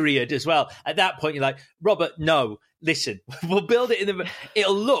period as well. At that point, you're like, Robert, no. Listen, we'll build it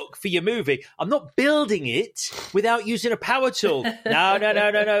it'll look for your movie. I'm not building it without using a power tool. No.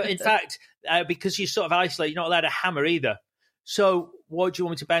 In fact, because you sort of isolate, you're not allowed a hammer either. So what do you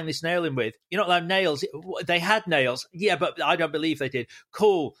want me to bang this nail in with? You're not allowed nails. They had nails. Yeah, but I don't believe they did.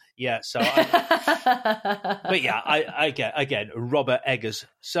 Cool. Yeah, but yeah, I get, again, Robert Eggers.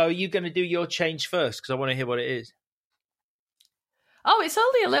 So you're going to do your change first because I want to hear what it is. Oh, it's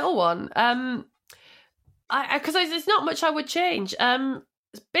only a little one. Because there's not much I would change.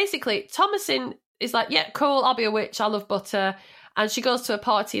 Basically, Thomasin is like, yeah, cool, I'll be a witch, I love butter. And she goes to a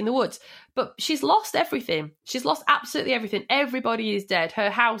party in the woods. But she's lost everything. She's lost absolutely everything. Everybody is dead. Her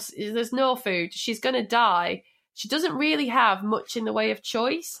house, there's no food. She's going to die. She doesn't really have much in the way of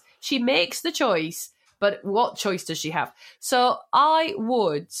choice. She makes the choice, but what choice does she have? So I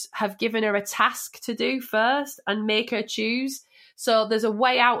would have given her a task to do first and make her choose. So there's a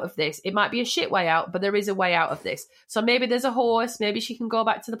way out of this. It might be a shit way out, but there is a way out of this. So maybe there's a horse. Maybe she can go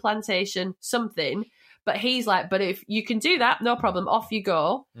back to the plantation, something. But he's like, but if you can do that, no problem. Off you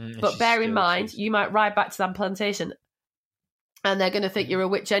go. But bear in mind, you might ride back to that plantation and they're going to think you're a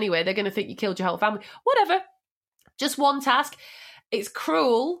witch anyway. They're going to think you killed your whole family. Whatever. Just one task. It's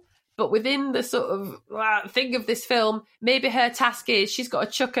cruel. But within the sort of thing of this film, maybe her task is she's got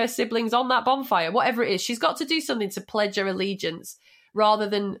to chuck her siblings on that bonfire, whatever it is. She's got to do something to pledge her allegiance rather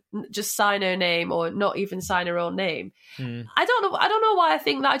than just sign her name or not even sign her own name. I don't know why I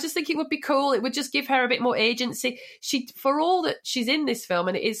think that. I just think it would be cool. It would just give her a bit more agency. For all that she's in this film,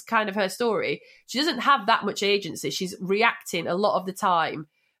 and it is kind of her story, she doesn't have that much agency. She's reacting a lot of the time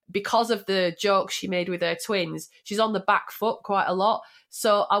because of the jokes she made with her twins. She's on the back foot quite a lot.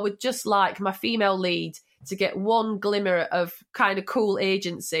 So I would just like my female lead to get one glimmer of kind of cool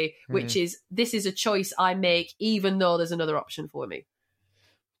agency, which is, this is a choice I make, even though there's another option for me.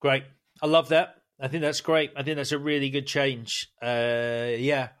 Great. I love that. I think that's great. I think that's a really good change.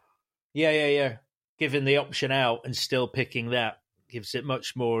 Yeah. Giving the option out and still picking that gives it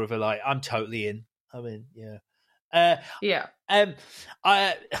much more of a like, I'm totally in. I mean, yeah.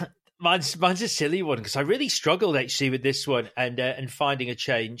 Mine's a silly one because I really struggled actually with this one and finding a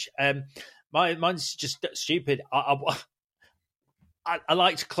change. Mine's just stupid. I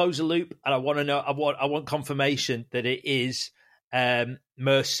like to close a loop, and I want to know. I want confirmation that it is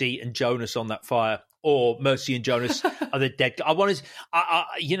Mercy and Jonas on that fire, or Mercy and Jonas are the dead. I want to.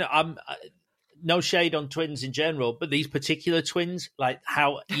 I'm no shade on twins in general, but these particular twins, like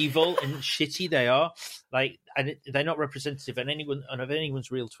how evil and shitty they are, like, and they're not representative of anyone's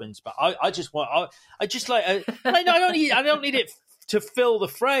real twins. But I don't need it to fill the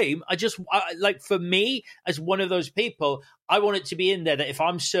frame. Like, for me, as one of those people, I want it to be in there that if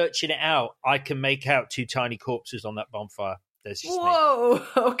I'm searching it out, I can make out two tiny corpses on that bonfire. Whoa,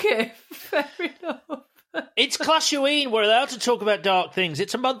 okay, fair enough. It's Clashoween. We're allowed to talk about dark things.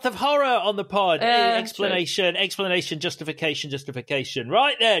 It's a month of horror on the pod. Explanation, justification.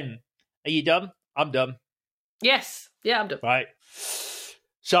 Right then. Are you done? I'm done. Yes. Yeah, I'm done. Right.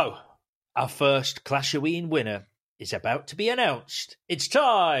 So, our first Clashoween winner is about to be announced. It's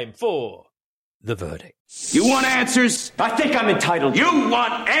time for the verdict. You want answers? I think I'm entitled. You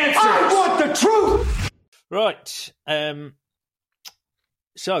want answers? I want the truth! Right.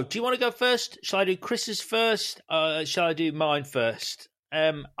 So, do you want to go first? Shall I do Chris's first? Shall I do mine first?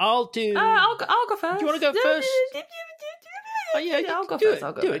 I'll do. I'll go first. Do you want to go first? I'll go first.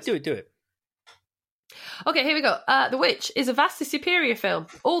 Do it. Okay, here we go. The Witch is a vastly superior film.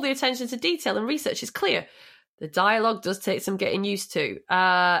 All the attention to detail and research is clear. The dialogue does take some getting used to,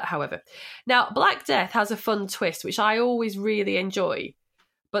 however. Now, Black Death has a fun twist, which I always really enjoy.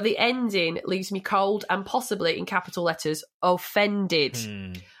 But the ending leaves me cold and possibly, in capital letters, offended.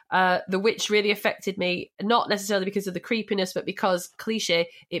 The Witch really affected me, not necessarily because of the creepiness, but because, cliche,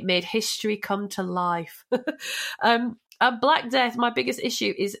 it made history come to life. Black Death, my biggest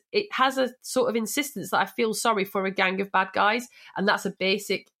issue is it has a sort of insistence that I feel sorry for a gang of bad guys, and that's a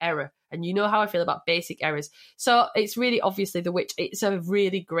basic error. And you know how I feel about basic errors. So it's really obviously The Witch. It's a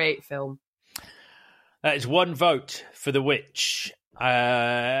really great film. That is one vote for The Witch.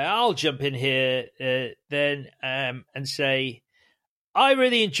 I'll jump in here then and say I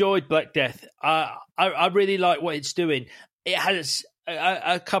really enjoyed Black Death. I really like what it's doing. It has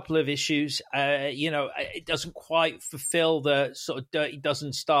a couple of issues. It doesn't quite fulfill the sort of Dirty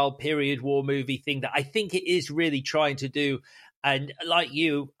Dozen style period war movie thing that I think it is really trying to do. And like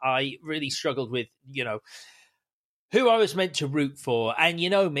you, I really struggled with, who I was meant to root for. And you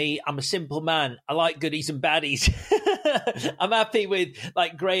know me, I'm a simple man. I like goodies and baddies. I'm happy with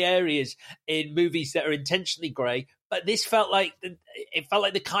like grey areas in movies that are intentionally grey. But this felt like the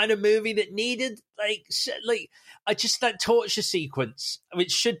kind of movie that needed that torture sequence,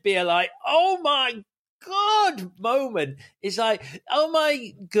 which should be a like, oh my God moment. Is like, oh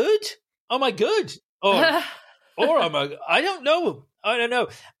my good, or I don't know.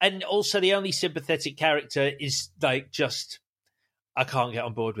 And also the only sympathetic character is like just, I can't get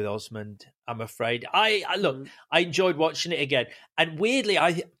on board with Osmond, I'm afraid. I enjoyed watching it again. And weirdly,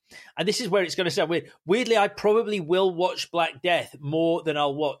 and this is where it's going to sound weird. Weirdly, I probably will watch Black Death more than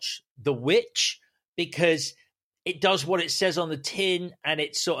I'll watch The Witch, because it does what it says on the tin, and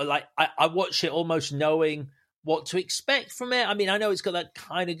it's sort of like I watch it almost knowing what to expect from it. I mean, I know it's got that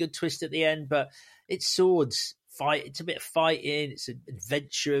kind of good twist at the end, but it's swords, fight. It's a bit of fighting. It's an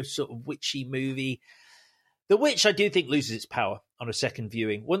adventure, sort of witchy movie. The Witch, I do think, loses its power on a second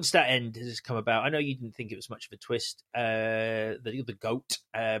viewing. Once that end has come about, I know you didn't think it was much of a twist, the goat,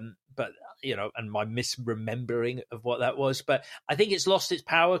 but, and my misremembering of what that was. But I think it's lost its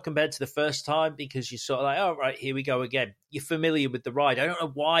power compared to the first time, because you're sort of like, oh, right, here we go again. You're familiar with the ride. I don't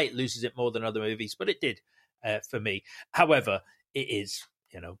know why it loses it more than other movies, but it did for me. However, it is,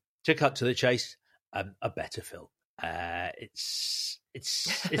 to cut to the chase, a better film.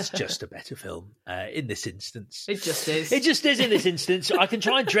 It's just a better film in this instance. It just is. It just is in this instance. I can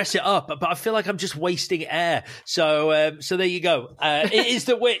try and dress it up, but I feel like I'm just wasting air. So there you go. It is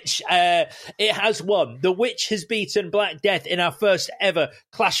The Witch. It has won. The Witch has beaten Black Death in our first ever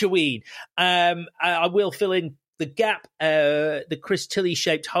Clash-a-ween. I will fill in the gap, the Chris Tilly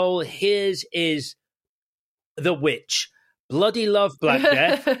shaped hole. His is The Witch. Bloody love Black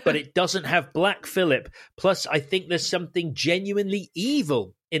Death, but it doesn't have Black Phillip. Plus, I think there's something genuinely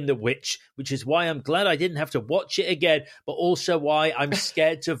evil in The Witch, which is why I'm glad I didn't have to watch it again, but also why I'm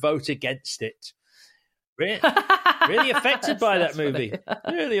scared to vote against it. Really affected by that movie.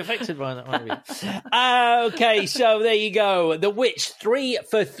 Really affected by that movie. Okay, so there you go. The Witch, 3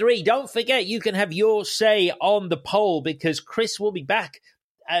 for 3. Don't forget, you can have your say on the poll, because Chris will be back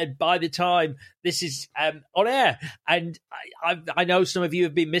by the time this is on air. And I know some of you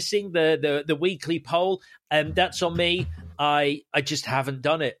have been missing the weekly poll, and that's on me. I just haven't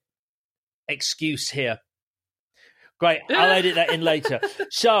done it. Excuse here. Great, I'll edit that in later.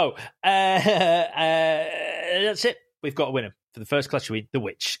 So that's it. We've got a winner for the first Clash-a-ween, The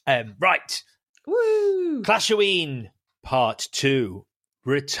Witch. Right. Woo! Clash-a-ween Part 2.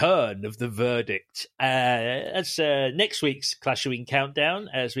 Return of the Verdict. That's next week's Clash-a-ween countdown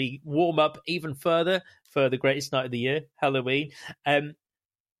as we warm up even further for the greatest night of the year, Halloween.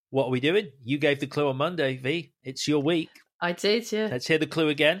 What are we doing? You gave the clue on Monday, V. It's your week. I did, yeah. Let's hear the clue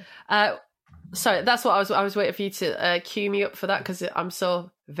again. Sorry, that's what I was waiting for you to cue me up for that, because I'm so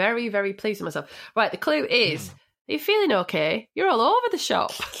very, very pleased with myself. Right, the clue is, are you feeling okay? You're all over the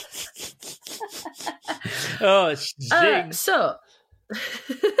shop. Oh, zing.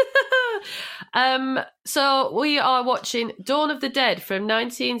 So we are watching Dawn of the Dead from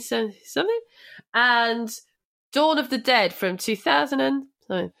 1970-something and Dawn of the Dead from 2000 and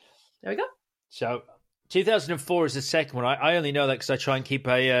something. There we go. So 2004 is the second one. I only know that because I try and keep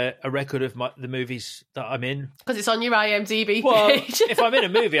a record of the movies that I'm in. Because it's on your IMDb well, page. If I'm in a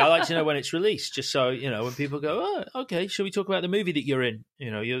movie, I like to know when it's released, just so, when people go, oh, okay, should we talk about the movie that you're in?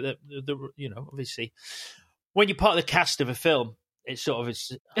 Obviously, when you're part of the cast of a film, it's sort of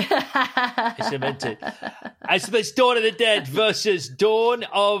it's cemented. It's Dawn of the Dead versus Dawn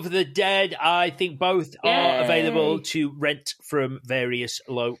of the Dead. I think both are available to rent from various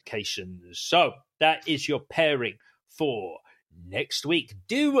locations. So that is your pairing for next week.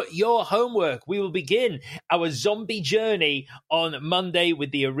 Do your homework. We will begin our zombie journey on Monday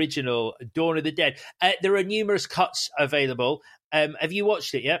with the original Dawn of the Dead. There are numerous cuts available. Have you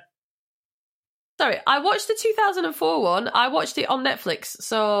watched it yet? Sorry, I watched the 2004 one. I watched it on Netflix,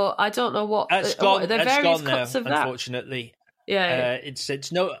 so I don't know what. That's gone. There are that's various gone now, cuts of that. Unfortunately. Yeah.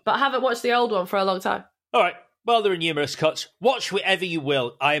 It's no. But I haven't watched the old one for a long time. All right. Well, there are numerous cuts. Watch whatever you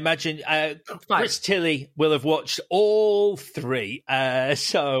will. I imagine Chris Tilly will have watched all three.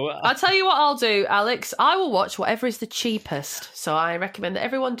 So I'll tell you what I'll do, Alex. I will watch whatever is the cheapest. So I recommend that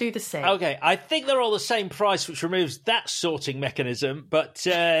everyone do the same. Okay. I think they're all the same price, which removes that sorting mechanism. But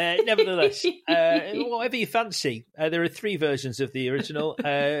nevertheless, whatever you fancy. There are 3 versions of the original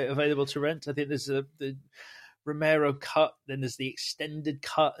available to rent. I think there's the Romero cut, then there's the extended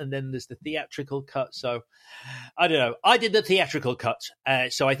cut, and then there's the theatrical cut. So I don't know. I did the theatrical cut,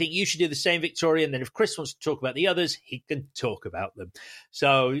 so I think you should do the same, Victoria, and then if Chris wants to talk about the others, he can talk about them.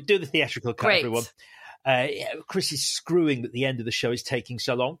 So do the theatrical cut, everyone. Chris is screwing that the end of the show is taking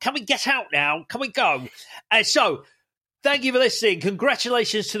so long. Can we get out now? Can we go? So thank you for listening.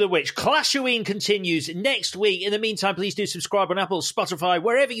 Congratulations to The Witch. Clashoween continues next week. In the meantime, please do subscribe on Apple, Spotify,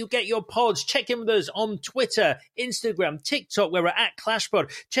 wherever you get your pods. Check in with us on Twitter, Instagram, TikTok, where we're at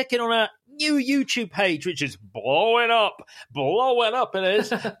ClashPod. Check in on our new YouTube page, which is blowing up. It is.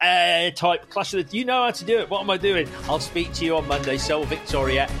 Type Clash of the... You know how to do it. What am I doing? I'll speak to you on Monday. So will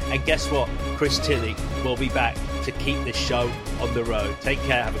Victoria. And guess what? Chris Tilly will be back to keep this show on the road. Take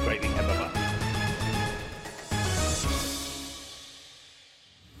care. Have a great weekend. Bye-bye.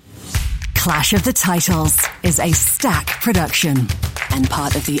 Clash of the Titles is a Stack production and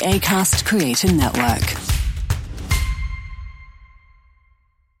part of the Acast Creator Network.